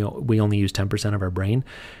we only use 10% of our brain.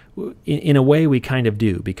 In a way, we kind of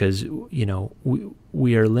do, because,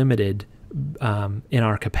 we are limited in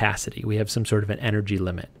our capacity. We have some sort of an energy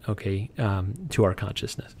limit, okay, to our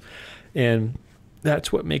consciousness. And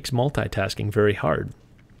that's what makes multitasking very hard,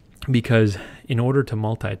 because in order to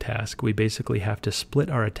multitask, we basically have to split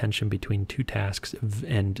our attention between two tasks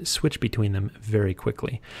and switch between them very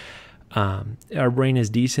quickly. Our brain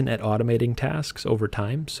is decent at automating tasks over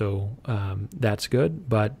time, so that's good.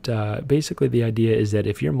 But basically the idea is that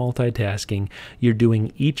if you're multitasking, you're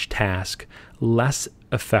doing each task less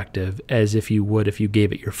effective as if you would if you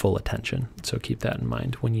gave it your full attention. So keep that in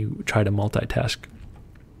mind when you try to multitask.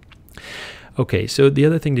 Okay, so the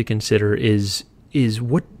other thing to consider is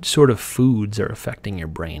what sort of foods are affecting your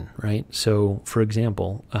brain, right? So, for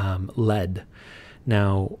example, lead.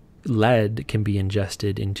 Now, lead can be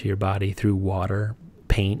ingested into your body through water,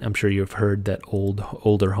 paint. I'm sure you've heard that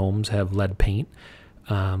older homes have lead paint.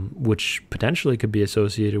 which potentially could be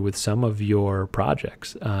associated with some of your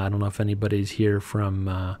projects. I don't know if anybody's here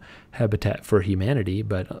from Habitat for Humanity,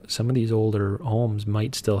 but some of these older homes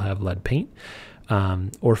might still have lead paint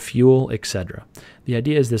or fuel, etc. The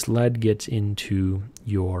idea is this lead gets into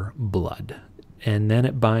your blood, and then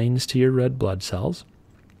it binds to your red blood cells.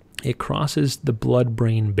 It crosses the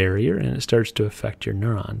blood-brain barrier, and it starts to affect your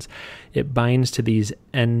neurons. It binds to these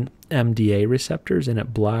NMDA receptors, and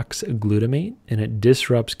it blocks glutamate, and it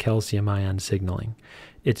disrupts calcium ion signaling.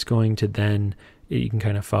 It's going to then, you can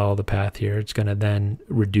kind of follow the path here, it's going to then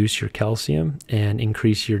reduce your calcium and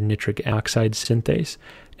increase your nitric oxide synthase,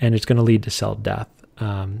 and it's going to lead to cell death,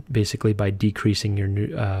 basically by decreasing your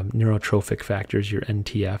neurotrophic factors, your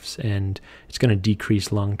NTFs, and it's going to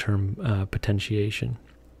decrease long-term potentiation.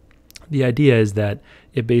 The idea is that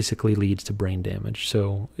it basically leads to brain damage.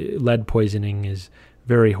 So lead poisoning is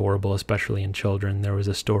very horrible, especially in children. There was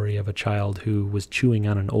a story of a child who was chewing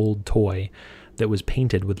on an old toy that was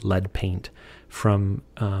painted with lead paint from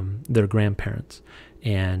their grandparents,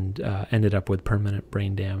 and ended up with permanent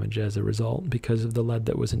brain damage as a result because of the lead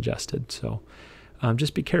that was ingested. So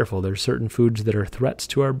just be careful. There's certain foods that are threats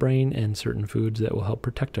to our brain and certain foods that will help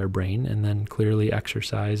protect our brain. And then clearly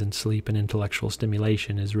exercise and sleep and intellectual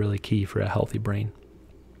stimulation is really key for a healthy brain.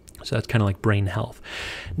 So that's kind of like brain health.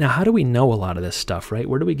 Now, how do we know a lot of this stuff, right?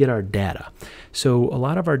 Where do we get our data? So a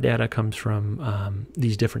lot of our data comes from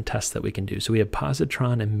these different tests that we can do. So we have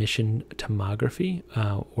positron emission tomography,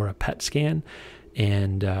 or a PET scan,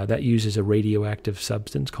 and that uses a radioactive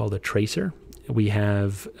substance called a tracer. We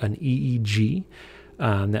have an EEG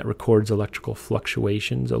that records electrical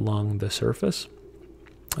fluctuations along the surface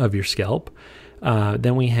of your scalp.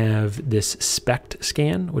 Then we have this SPECT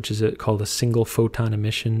scan, which is called a single photon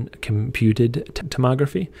emission computed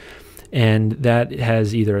tomography. And that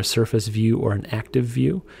has either a surface view or an active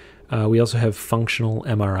view. We also have functional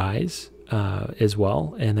MRIs as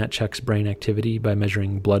well, and that checks brain activity by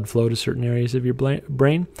measuring blood flow to certain areas of your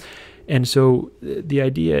brain. And so the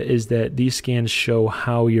idea is that these scans show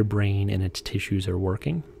how your brain and its tissues are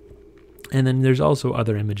working. And then there's also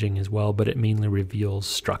other imaging as well, but it mainly reveals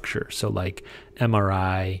structure. So like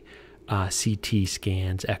MRI, CT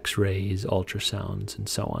scans, X-rays, ultrasounds, and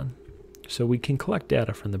so on. So we can collect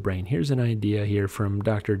data from the brain. Here's an idea here from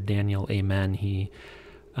Dr. Daniel Amen. He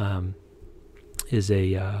is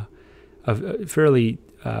a fairly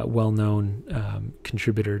well-known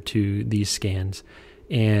contributor to these scans.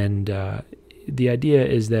 And the idea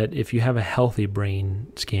is that if you have a healthy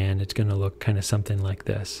brain scan, it's going to look kind of something like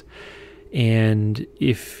this. And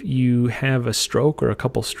if you have a stroke or a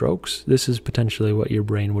couple strokes, this is potentially what your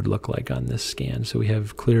brain would look like on this scan. So we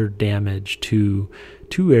have clear damage to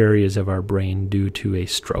 2 areas of our brain due to a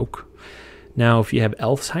stroke. Now, if you have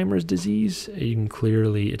Alzheimer's disease, you can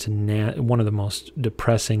clearly, it's one of the most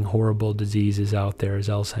depressing, horrible diseases out there is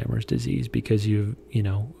Alzheimer's disease, because you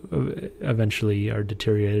eventually are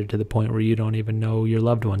deteriorated to the point where you don't even know your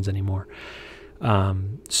loved ones anymore.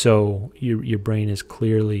 So your brain is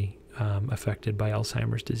clearly affected by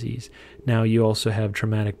Alzheimer's disease. Now, you also have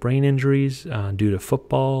traumatic brain injuries due to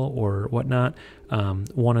football or whatnot.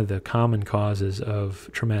 One of the common causes of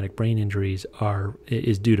traumatic brain injuries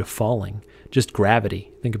is due to falling, just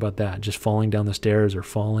gravity. Think about that, just falling down the stairs or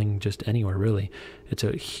falling just anywhere, really. It's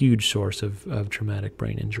a huge source of traumatic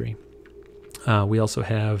brain injury. We also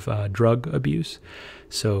have drug abuse.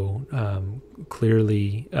 So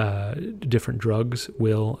clearly different drugs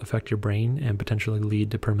will affect your brain and potentially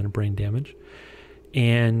lead to permanent brain damage.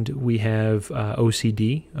 And we have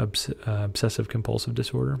OCD, obsessive compulsive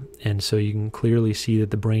disorder. And so you can clearly see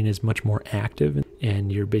that the brain is much more active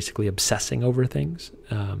and you're basically obsessing over things.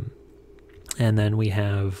 And then we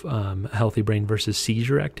have healthy brain versus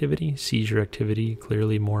seizure activity. Seizure activity,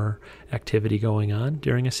 clearly more activity going on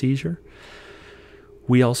during a seizure.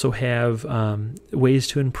 We also have ways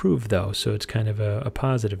to improve, though, so it's kind of a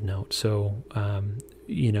positive note. So,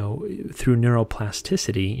 through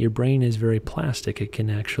neuroplasticity, your brain is very plastic. It can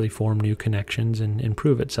actually form new connections and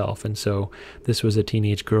improve itself. And so this was a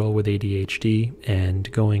teenage girl with ADHD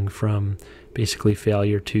and going from basically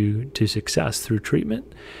failure to success through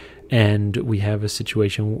treatment. And we have a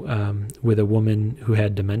situation with a woman who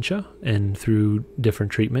had dementia and through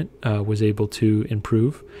different treatment was able to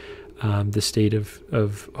improve the state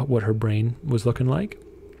of what her brain was looking like.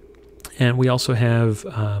 And we also have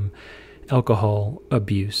alcohol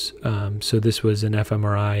abuse. So this was an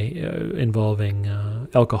fMRI involving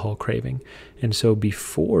alcohol craving. And so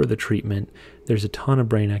before the treatment, there's a ton of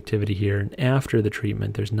brain activity here. And after the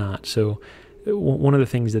treatment, there's not. So one of the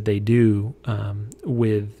things that they do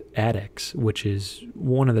with addicts, which is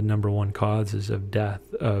one of the #1 causes of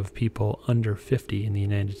death of people under 50 in the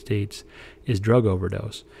United States, is drug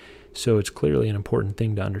overdose. So it's clearly an important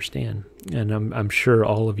thing to understand. And I'm sure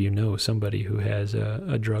all of you know somebody who has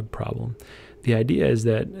a drug problem. The idea is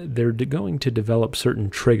that they're going to develop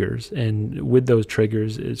certain triggers, and with those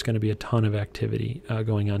triggers, it's going to be a ton of activity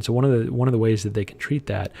going on. So one of the ways that they can treat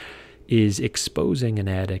that is exposing an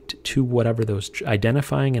addict to whatever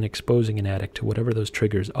identifying and exposing an addict to whatever those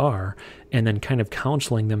triggers are, and then kind of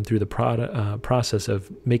counseling them through the process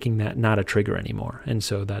of making that not a trigger anymore. And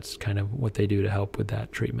so that's kind of what they do to help with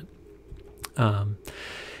that treatment.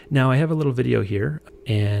 Now I have a little video here,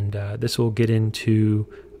 and this will get into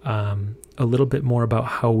a little bit more about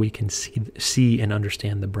how we can see and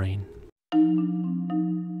understand the brain.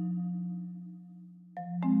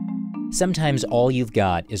 Sometimes all you've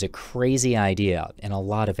got is a crazy idea and a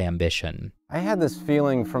lot of ambition. I had this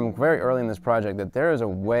feeling from very early in this project that there is a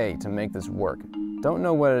way to make this work. Don't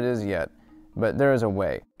know what it is yet, but there is a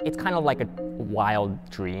way. It's kind of like a wild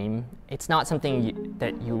dream. It's not something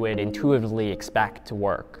that you would intuitively expect to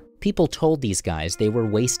work. People told these guys they were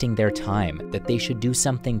wasting their time, that they should do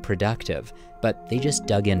something productive, but they just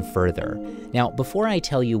dug in further. Now, before I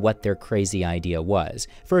tell you what their crazy idea was,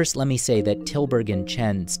 first let me say that Tilburg and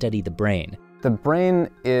Chen study the brain. The brain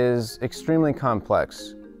is extremely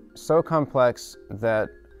complex, so complex that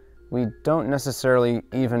we don't necessarily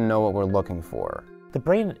even know what we're looking for. The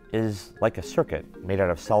brain is like a circuit made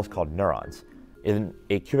out of cells called neurons. In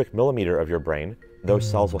a cubic millimeter of your brain, those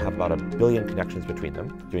cells will have about 1 billion connections between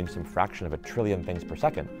them, doing some fraction of 1 trillion things per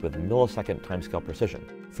second with millisecond timescale precision.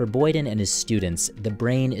 For Boyden and his students, the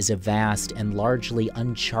brain is a vast and largely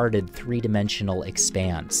uncharted three-dimensional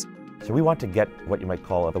expanse. So we want to get what you might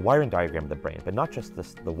call the wiring diagram of the brain, but not just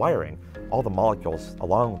the wiring, all the molecules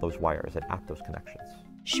along those wires and at those connections.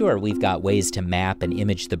 Sure, we've got ways to map and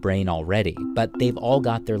image the brain already, but they've all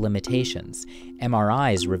got their limitations.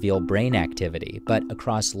 MRIs reveal brain activity, but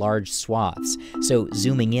across large swaths, so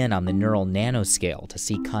zooming in on the neural nanoscale to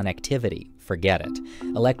see connectivity, forget it.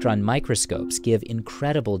 Electron microscopes give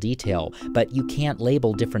incredible detail, but you can't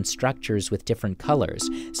label different structures with different colors,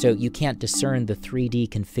 so you can't discern the 3D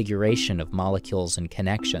configuration of molecules and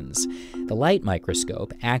connections. The light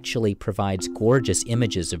microscope actually provides gorgeous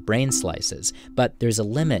images of brain slices, but there's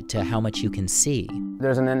a limit to how much you can see.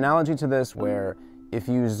 There's an analogy to this where if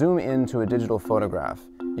you zoom into a digital photograph,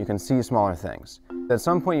 you can see smaller things. At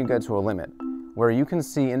some point you get to a limit where you can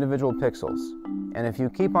see individual pixels, and if you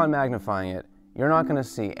keep on magnifying it, you're not going to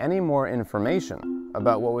see any more information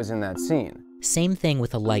about what was in that scene. Same thing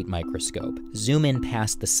with a light microscope. Zoom in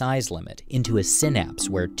past the size limit, into a synapse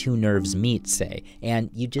where two nerves meet, say, and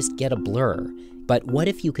you just get a blur. But what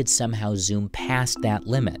if you could somehow zoom past that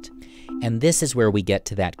limit? And this is where we get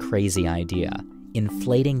to that crazy idea,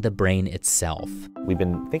 inflating the brain itself. We've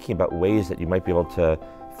been thinking about ways that you might be able to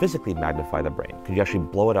physically magnify the brain. Could you actually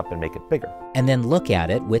blow it up and make it bigger? And then look at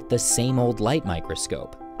it with the same old light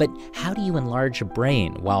microscope. But how do you enlarge a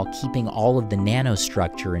brain while keeping all of the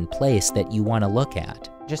nanostructure in place that you want to look at?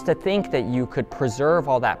 Just to think that you could preserve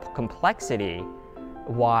all that complexity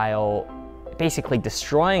while basically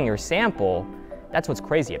destroying your sample, that's what's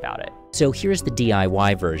crazy about it. So here's the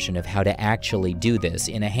DIY version of how to actually do this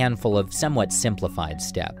in a handful of somewhat simplified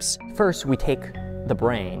steps. First, we take the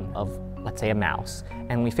brain of, let's say, a mouse,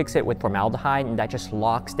 and we fix it with formaldehyde, and that just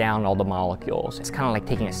locks down all the molecules. It's kind of like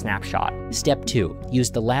taking a snapshot. Step 2,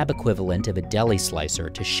 use the lab equivalent of a deli slicer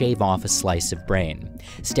to shave off a slice of brain.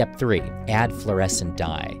 Step 3, add fluorescent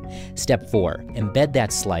dye. Step 4, embed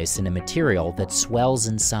that slice in a material that swells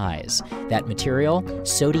in size. That material,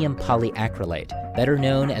 sodium polyacrylate, better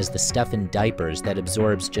known as the stuff in diapers that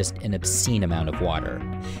absorbs just an obscene amount of water.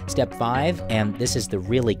 Step 5, and this is the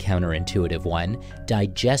really counterintuitive one,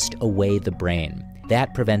 digest away the brain.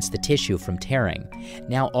 That prevents the tissue from tearing.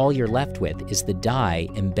 Now all you're left with is the dye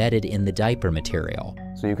embedded in the diaper material.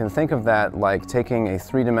 So you can think of that like taking a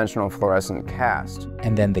three-dimensional fluorescent cast.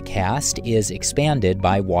 And then the cast is expanded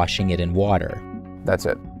by washing it in water. That's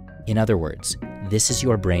it. In other words, this is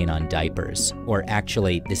your brain on diapers. Or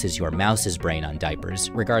actually, this is your mouse's brain on diapers.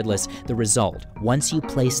 Regardless, the result, once you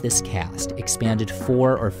place this cast, expanded 4-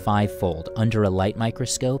 or 5-fold under a light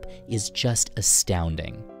microscope, is just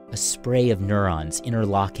astounding. A spray of neurons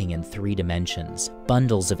interlocking in 3 dimensions,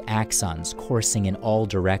 bundles of axons coursing in all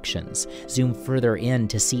directions. Zoom further in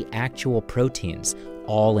to see actual proteins,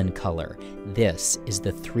 all in color. This is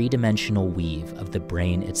the 3-dimensional weave of the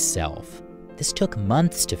brain itself. This took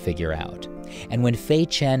months to figure out. And when Fei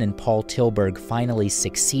Chen and Paul Tilburg finally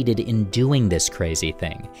succeeded in doing this crazy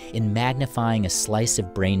thing, in magnifying a slice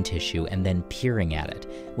of brain tissue and then peering at it,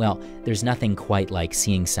 well, there's nothing quite like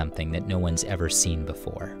seeing something that no one's ever seen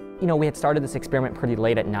before. You know, we had started this experiment pretty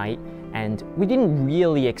late at night, and we didn't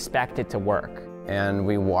really expect it to work. And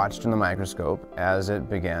we watched in the microscope as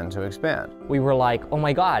it began to expand. We were like, oh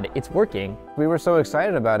my God, it's working. We were so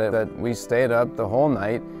excited about it that we stayed up the whole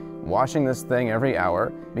night watching this thing every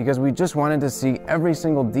hour because we just wanted to see every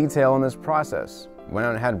single detail in this process. Went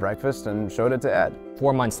out and had breakfast and showed it to Ed.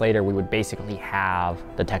 4 months later, we would basically have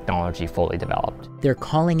the technology fully developed. They're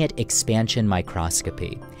calling it expansion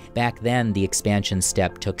microscopy. Back then, the expansion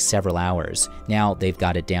step took several hours. Now they've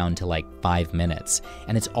got it down to like 5 minutes,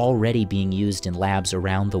 and it's already being used in labs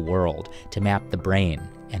around the world to map the brain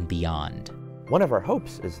and beyond. One of our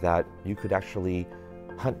hopes is that you could actually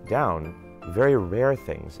hunt down very rare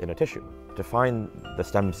things in a tissue, to find the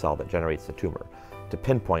stem cell that generates the tumor, to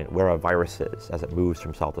pinpoint where a virus is as it moves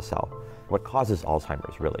from cell to cell. What causes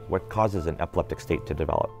Alzheimer's, really? What causes an epileptic state to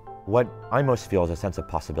develop? What I most feel is a sense of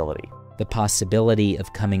possibility. The possibility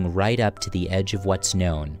of coming right up to the edge of what's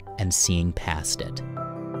known and seeing past it.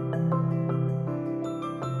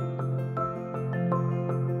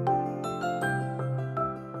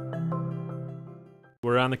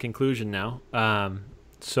 We're on the conclusion now.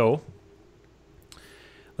 So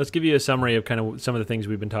let's give you a summary of kind of some of the things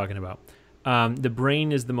we've been talking about. The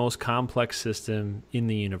brain is the most complex system in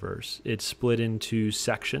the universe. It's split into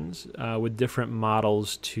sections with different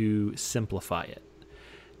models to simplify it.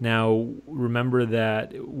 Now, remember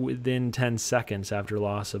that within 10 seconds after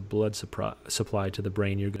loss of blood supply to the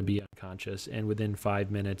brain, you're going to be unconscious. And within 5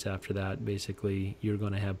 minutes after that, basically, you're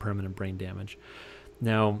going to have permanent brain damage.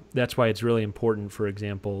 Now, that's why it's really important, for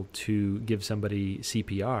example, to give somebody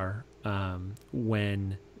CPR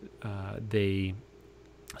when they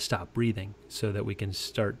stop breathing, so that we can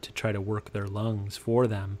start to try to work their lungs for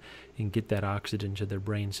them and get that oxygen to their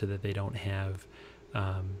brain so that they don't have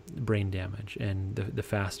brain damage. And the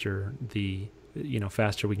faster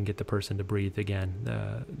faster we can get the person to breathe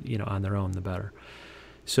again, on their own, the better.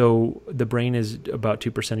 So the brain is about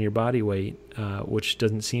 2% of your body weight, which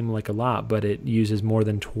doesn't seem like a lot, but it uses more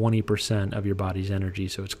than 20% of your body's energy.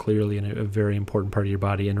 So it's clearly a very important part of your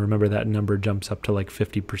body. And remember, that number jumps up to like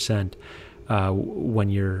 50% when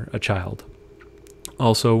you're a child.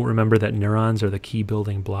 Also, remember that neurons are the key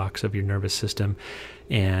building blocks of your nervous system,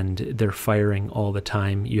 and they're firing all the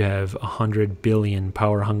time. You have 100 billion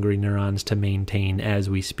power-hungry neurons to maintain as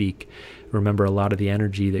we speak. Remember, a lot of the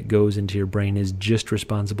energy that goes into your brain is just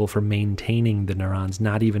responsible for maintaining the neurons,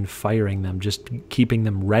 not even firing them, just keeping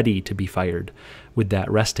them ready to be fired with that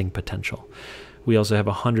resting potential. We also have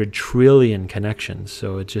 100 trillion connections,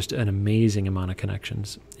 so it's just an amazing amount of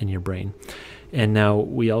connections in your brain. And now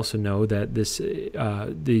we also know that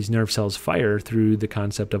these nerve cells fire through the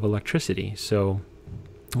concept of electricity. So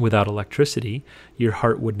without electricity, your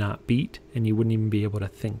heart would not beat, and you wouldn't even be able to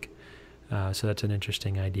think. So that's an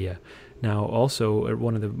interesting idea. Now, also,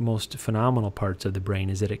 one of the most phenomenal parts of the brain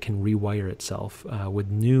is that it can rewire itself with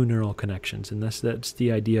new neural connections, and that's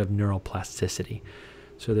the idea of neuroplasticity.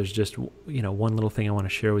 So there's just one little thing I want to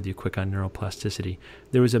share with you quick on neuroplasticity.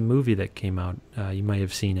 There was a movie that came out. You might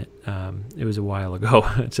have seen it. It was a while ago.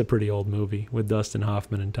 It's a pretty old movie with Dustin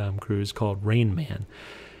Hoffman and Tom Cruise called Rain Man.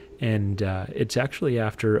 And it's actually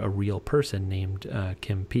after a real person named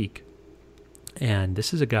Kim Peek. And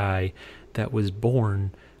this is a guy that was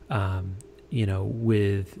born,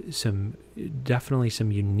 with definitely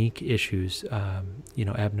some unique issues,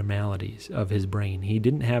 abnormalities of his brain. He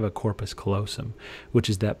didn't have a corpus callosum, which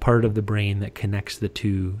is that part of the brain that connects the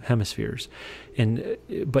two hemispheres.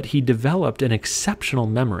 But he developed an exceptional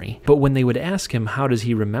memory. But when they would ask him, how does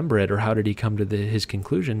he remember it, or how did he come to his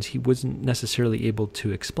conclusions, he wasn't necessarily able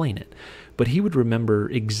to explain it. But he would remember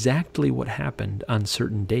exactly what happened on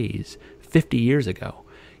certain days 50 years ago.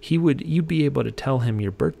 You'd be able to tell him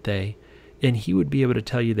your birthday, and he would be able to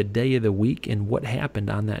tell you the day of the week and what happened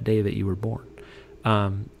on that day that you were born,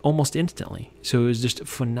 almost instantly. So it was just a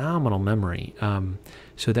phenomenal memory.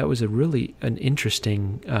 So that was an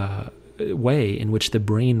interesting way in which the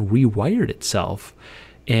brain rewired itself,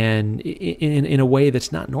 and in a way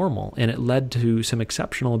that's not normal. And it led to some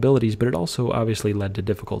exceptional abilities, but it also obviously led to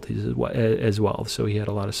difficulties as well. So he had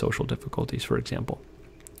a lot of social difficulties, for example.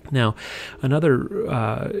 Now,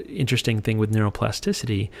 another interesting thing with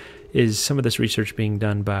neuroplasticity is some of this research being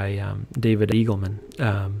done by David Eagleman.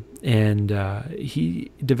 And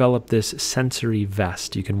he developed this sensory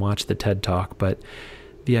vest. You can watch the TED Talk, but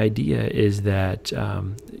the idea is that,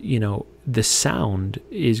 the sound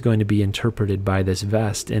is going to be interpreted by this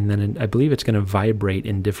vest, and then I believe it's going to vibrate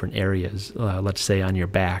in different areas, let's say on your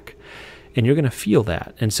back, and you're going to feel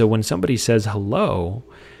that. And so when somebody says hello,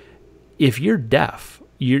 if you're deaf,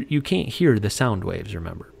 you can't hear the sound waves,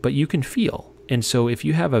 remember, but you can feel. And so if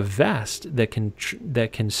you have a vest that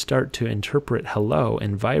can start to interpret hello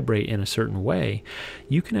and vibrate in a certain way,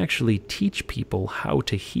 you can actually teach people how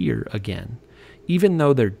to hear again, even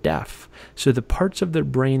though they're deaf. So the parts of their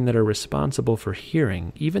brain that are responsible for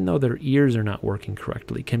hearing, even though their ears are not working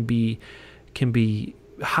correctly, can be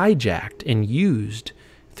hijacked and used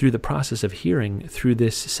through the process of hearing through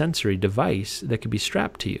this sensory device that could be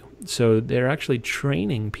strapped to you. So they're actually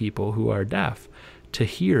training people who are deaf to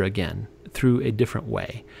hear again through a different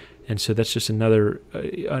way. And so that's just another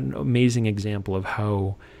an amazing example of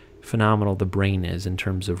how phenomenal the brain is in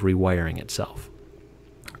terms of rewiring itself.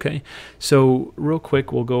 Okay, so real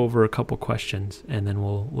quick, we'll go over a couple questions and then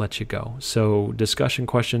we'll let you go. So discussion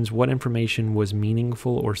questions: what information was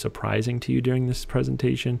meaningful or surprising to you during this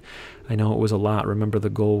presentation? I know it was a lot. Remember, the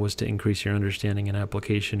goal was to increase your understanding and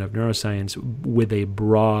application of neuroscience with a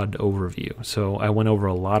broad overview. So I went over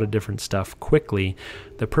a lot of different stuff quickly.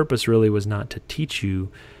 The purpose really was not to teach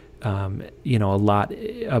you a lot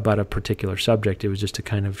about a particular subject. It was just to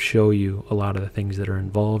kind of show you a lot of the things that are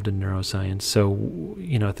involved in neuroscience. So,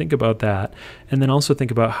 think about that. And then also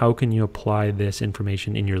think about how can you apply this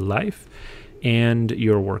information in your life and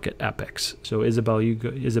your work at EPICS. So Isabella,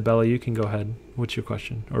 you can go ahead. What's your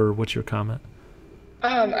question or what's your comment?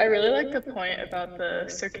 I really like the point about the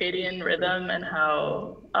circadian rhythm and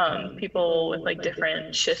how people with like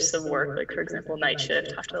different shifts of work, like for example, night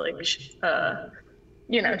shift, have to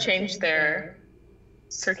change their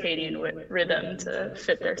circadian rhythm to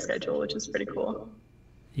fit their schedule, which is pretty cool.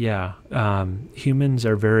 Yeah, humans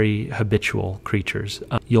are very habitual creatures.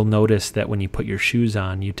 You'll notice that when you put your shoes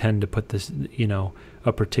on, you tend to put this,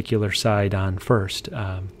 a particular side on first.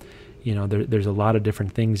 There's a lot of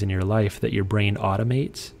different things in your life that your brain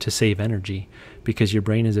automates to save energy, because your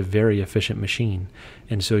brain is a very efficient machine.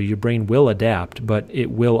 And so your brain will adapt, but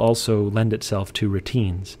it will also lend itself to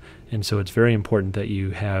routines. And so it's very important that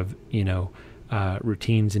you have,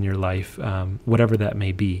 routines in your life, whatever that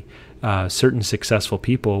may be. Certain successful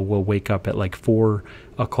people will wake up at like 4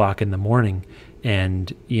 o'clock in the morning,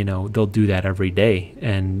 and, they'll do that every day.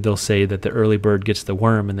 And they'll say that the early bird gets the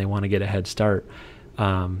worm and they want to get a head start.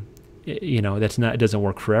 It doesn't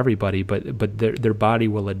work for everybody, but their body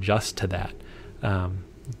will adjust to that.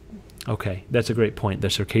 Okay, that's a great point. The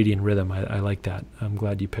circadian rhythm, I like that. I'm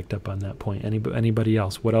glad you picked up on that point. Anybody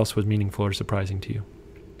else? What else was meaningful or surprising to you?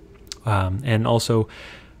 And also,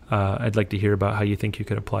 I'd like to hear about how you think you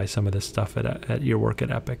could apply some of this stuff at your work at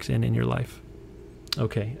EPICS and in your life.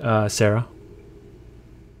 Okay, Sarah?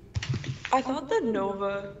 I thought the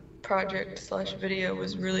NOVA project/video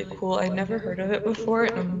was really cool. I'd never heard of it before,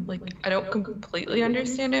 and I'm like, I don't completely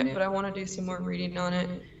understand it, but I want to do some more reading on it.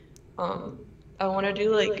 I want to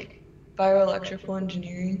do like bioelectrical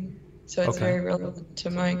engineering, so it's very relevant to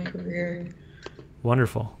my career.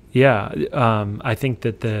 Wonderful. Yeah, I think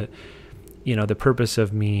that the purpose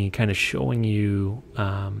of me kind of showing you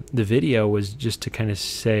the video was just to kind of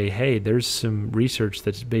say, hey, there's some research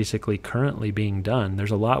that's basically currently being done.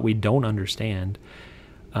 There's a lot we don't understand.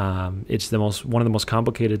 It's one of the most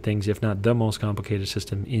complicated things, if not the most complicated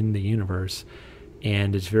system in the universe.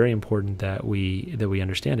 And it's very important that we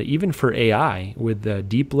understand it, even for AI with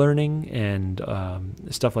deep learning and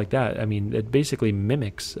stuff like that. I mean, it basically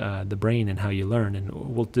mimics the brain and how you learn. And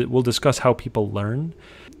we'll discuss how people learn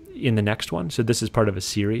in the next one. So this is part of a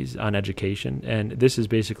series on education, and this is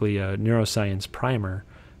basically a neuroscience primer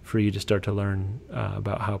for you to start to learn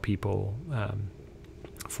about how people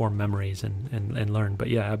form memories and learn. But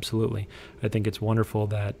yeah, absolutely. I think it's wonderful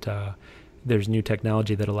that there's new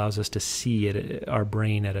technology that allows us to see our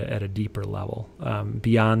brain at a deeper level,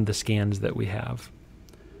 beyond the scans that we have.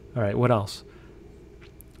 All right, what else?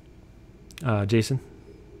 Jason?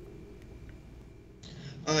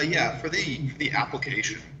 Yeah, for the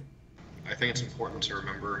application, I think it's important to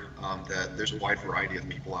remember that there's a wide variety of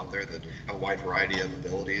people out there that have a wide variety of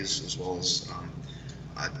abilities, as well as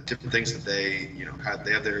different things that they have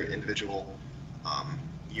their individual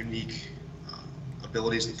unique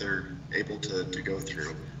abilities that they're able to go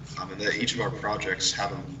through, and that each of our projects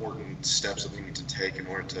have important steps that we need to take in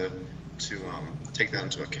order to take that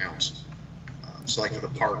into account. So like for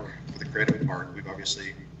the creative park, we've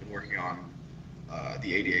obviously been working on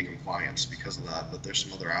the ADA compliance because of that, but there's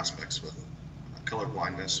some other aspects with color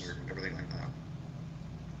blindness or everything like that.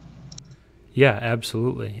 Yeah,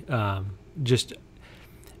 absolutely.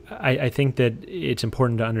 I think that it's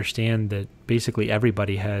important to understand that basically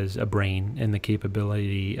everybody has a brain and the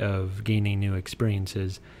capability of gaining new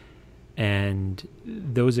experiences. And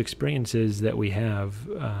those experiences that we have,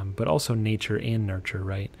 but also nature and nurture,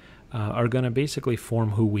 right, are going to basically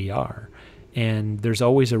form who we are. And there's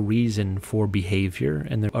always a reason for behavior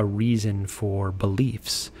and there's a reason for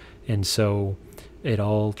beliefs. And so it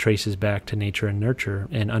all traces back to nature and nurture,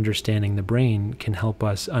 and understanding the brain can help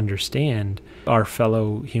us understand our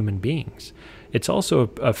fellow human beings. It's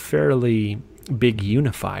also a fairly big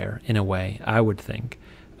unifier in a way, I would think.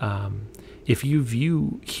 If you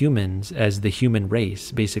view humans as the human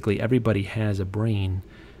race, basically everybody has a brain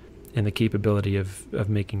and the capability of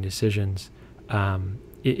making decisions.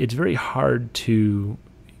 It's very hard to,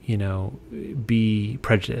 be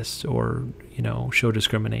prejudiced or, show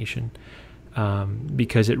discrimination.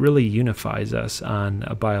 Because it really unifies us on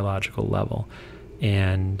a biological level,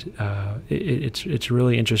 and it's a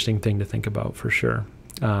really interesting thing to think about for sure.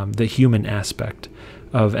 The human aspect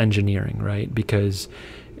of engineering, right? Because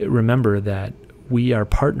remember that we are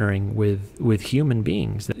partnering with human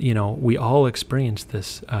beings. We all experience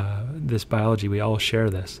this this biology. We all share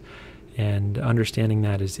this, and understanding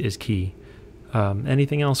that is key.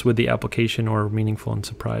 Anything else with the application or meaningful and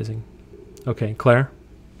surprising? Okay, Claire.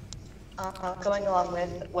 Going along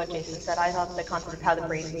with what Jason said, I thought the concept of how the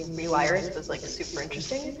brain rewires was super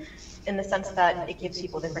interesting, in the sense that it gives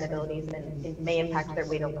people different abilities and it may impact their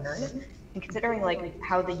way to learn. And considering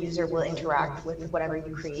how the user will interact with whatever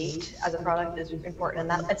you create as a product is important,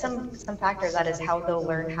 and that some factor that is how they'll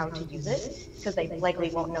learn how to use it, because they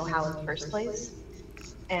likely won't know how in the first place.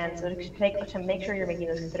 And so to make sure you're making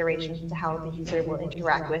those considerations to how the user will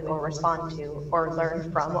interact with or respond to or learn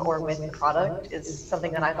from or with the product is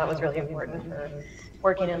something that I thought was really important for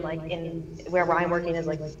working in where I'm working is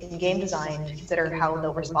in game design, to consider how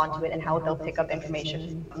they'll respond to it and how they'll pick up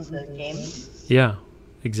information from the game. Yeah,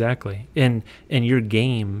 exactly. And your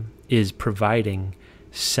game is providing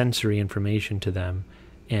sensory information to them.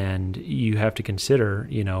 And you have to consider,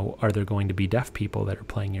 are there going to be deaf people that are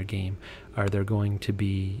playing your game? Are there going to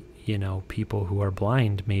be, people who are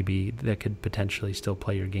blind maybe that could potentially still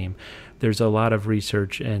play your game? There's a lot of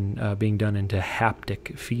research and being done into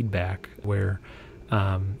haptic feedback where,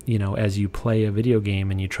 as you play a video game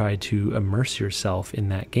and you try to immerse yourself in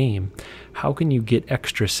that game, how can you get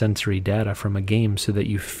extra sensory data from a game so that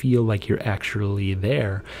you feel like you're actually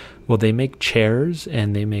there? Well, they make chairs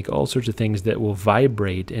and they make all sorts of things that will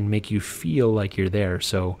vibrate and make you feel like you're there.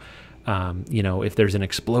 So, if there's an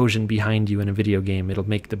explosion behind you in a video game, it'll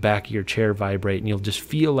make the back of your chair vibrate and you'll just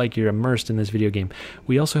feel like you're immersed in this video game.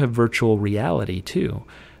 We also have virtual reality too,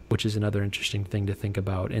 which is another interesting thing to think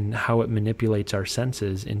about, and how it manipulates our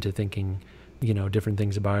senses into thinking, different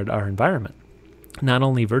things about our environment. Not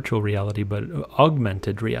only virtual reality, but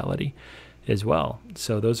augmented reality as well.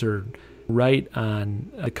 So those are right on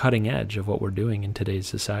the cutting edge of what we're doing in today's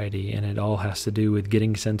society, and it all has to do with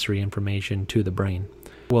getting sensory information to the brain.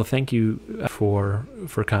 Well, thank you for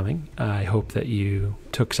coming. I hope that you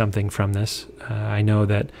took something from this. I know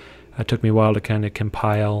that it took me a while to kind of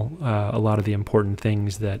compile a lot of the important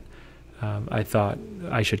things that I thought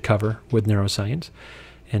I should cover with neuroscience.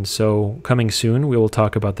 And so coming soon, we will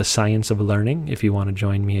talk about the science of learning, if you want to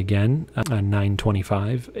join me again, on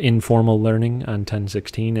 9/25, informal learning on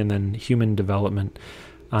 10/16, and then human development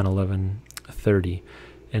on 11/30.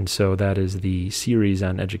 And so that is the series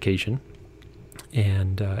on education.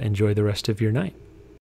 And enjoy the rest of your night.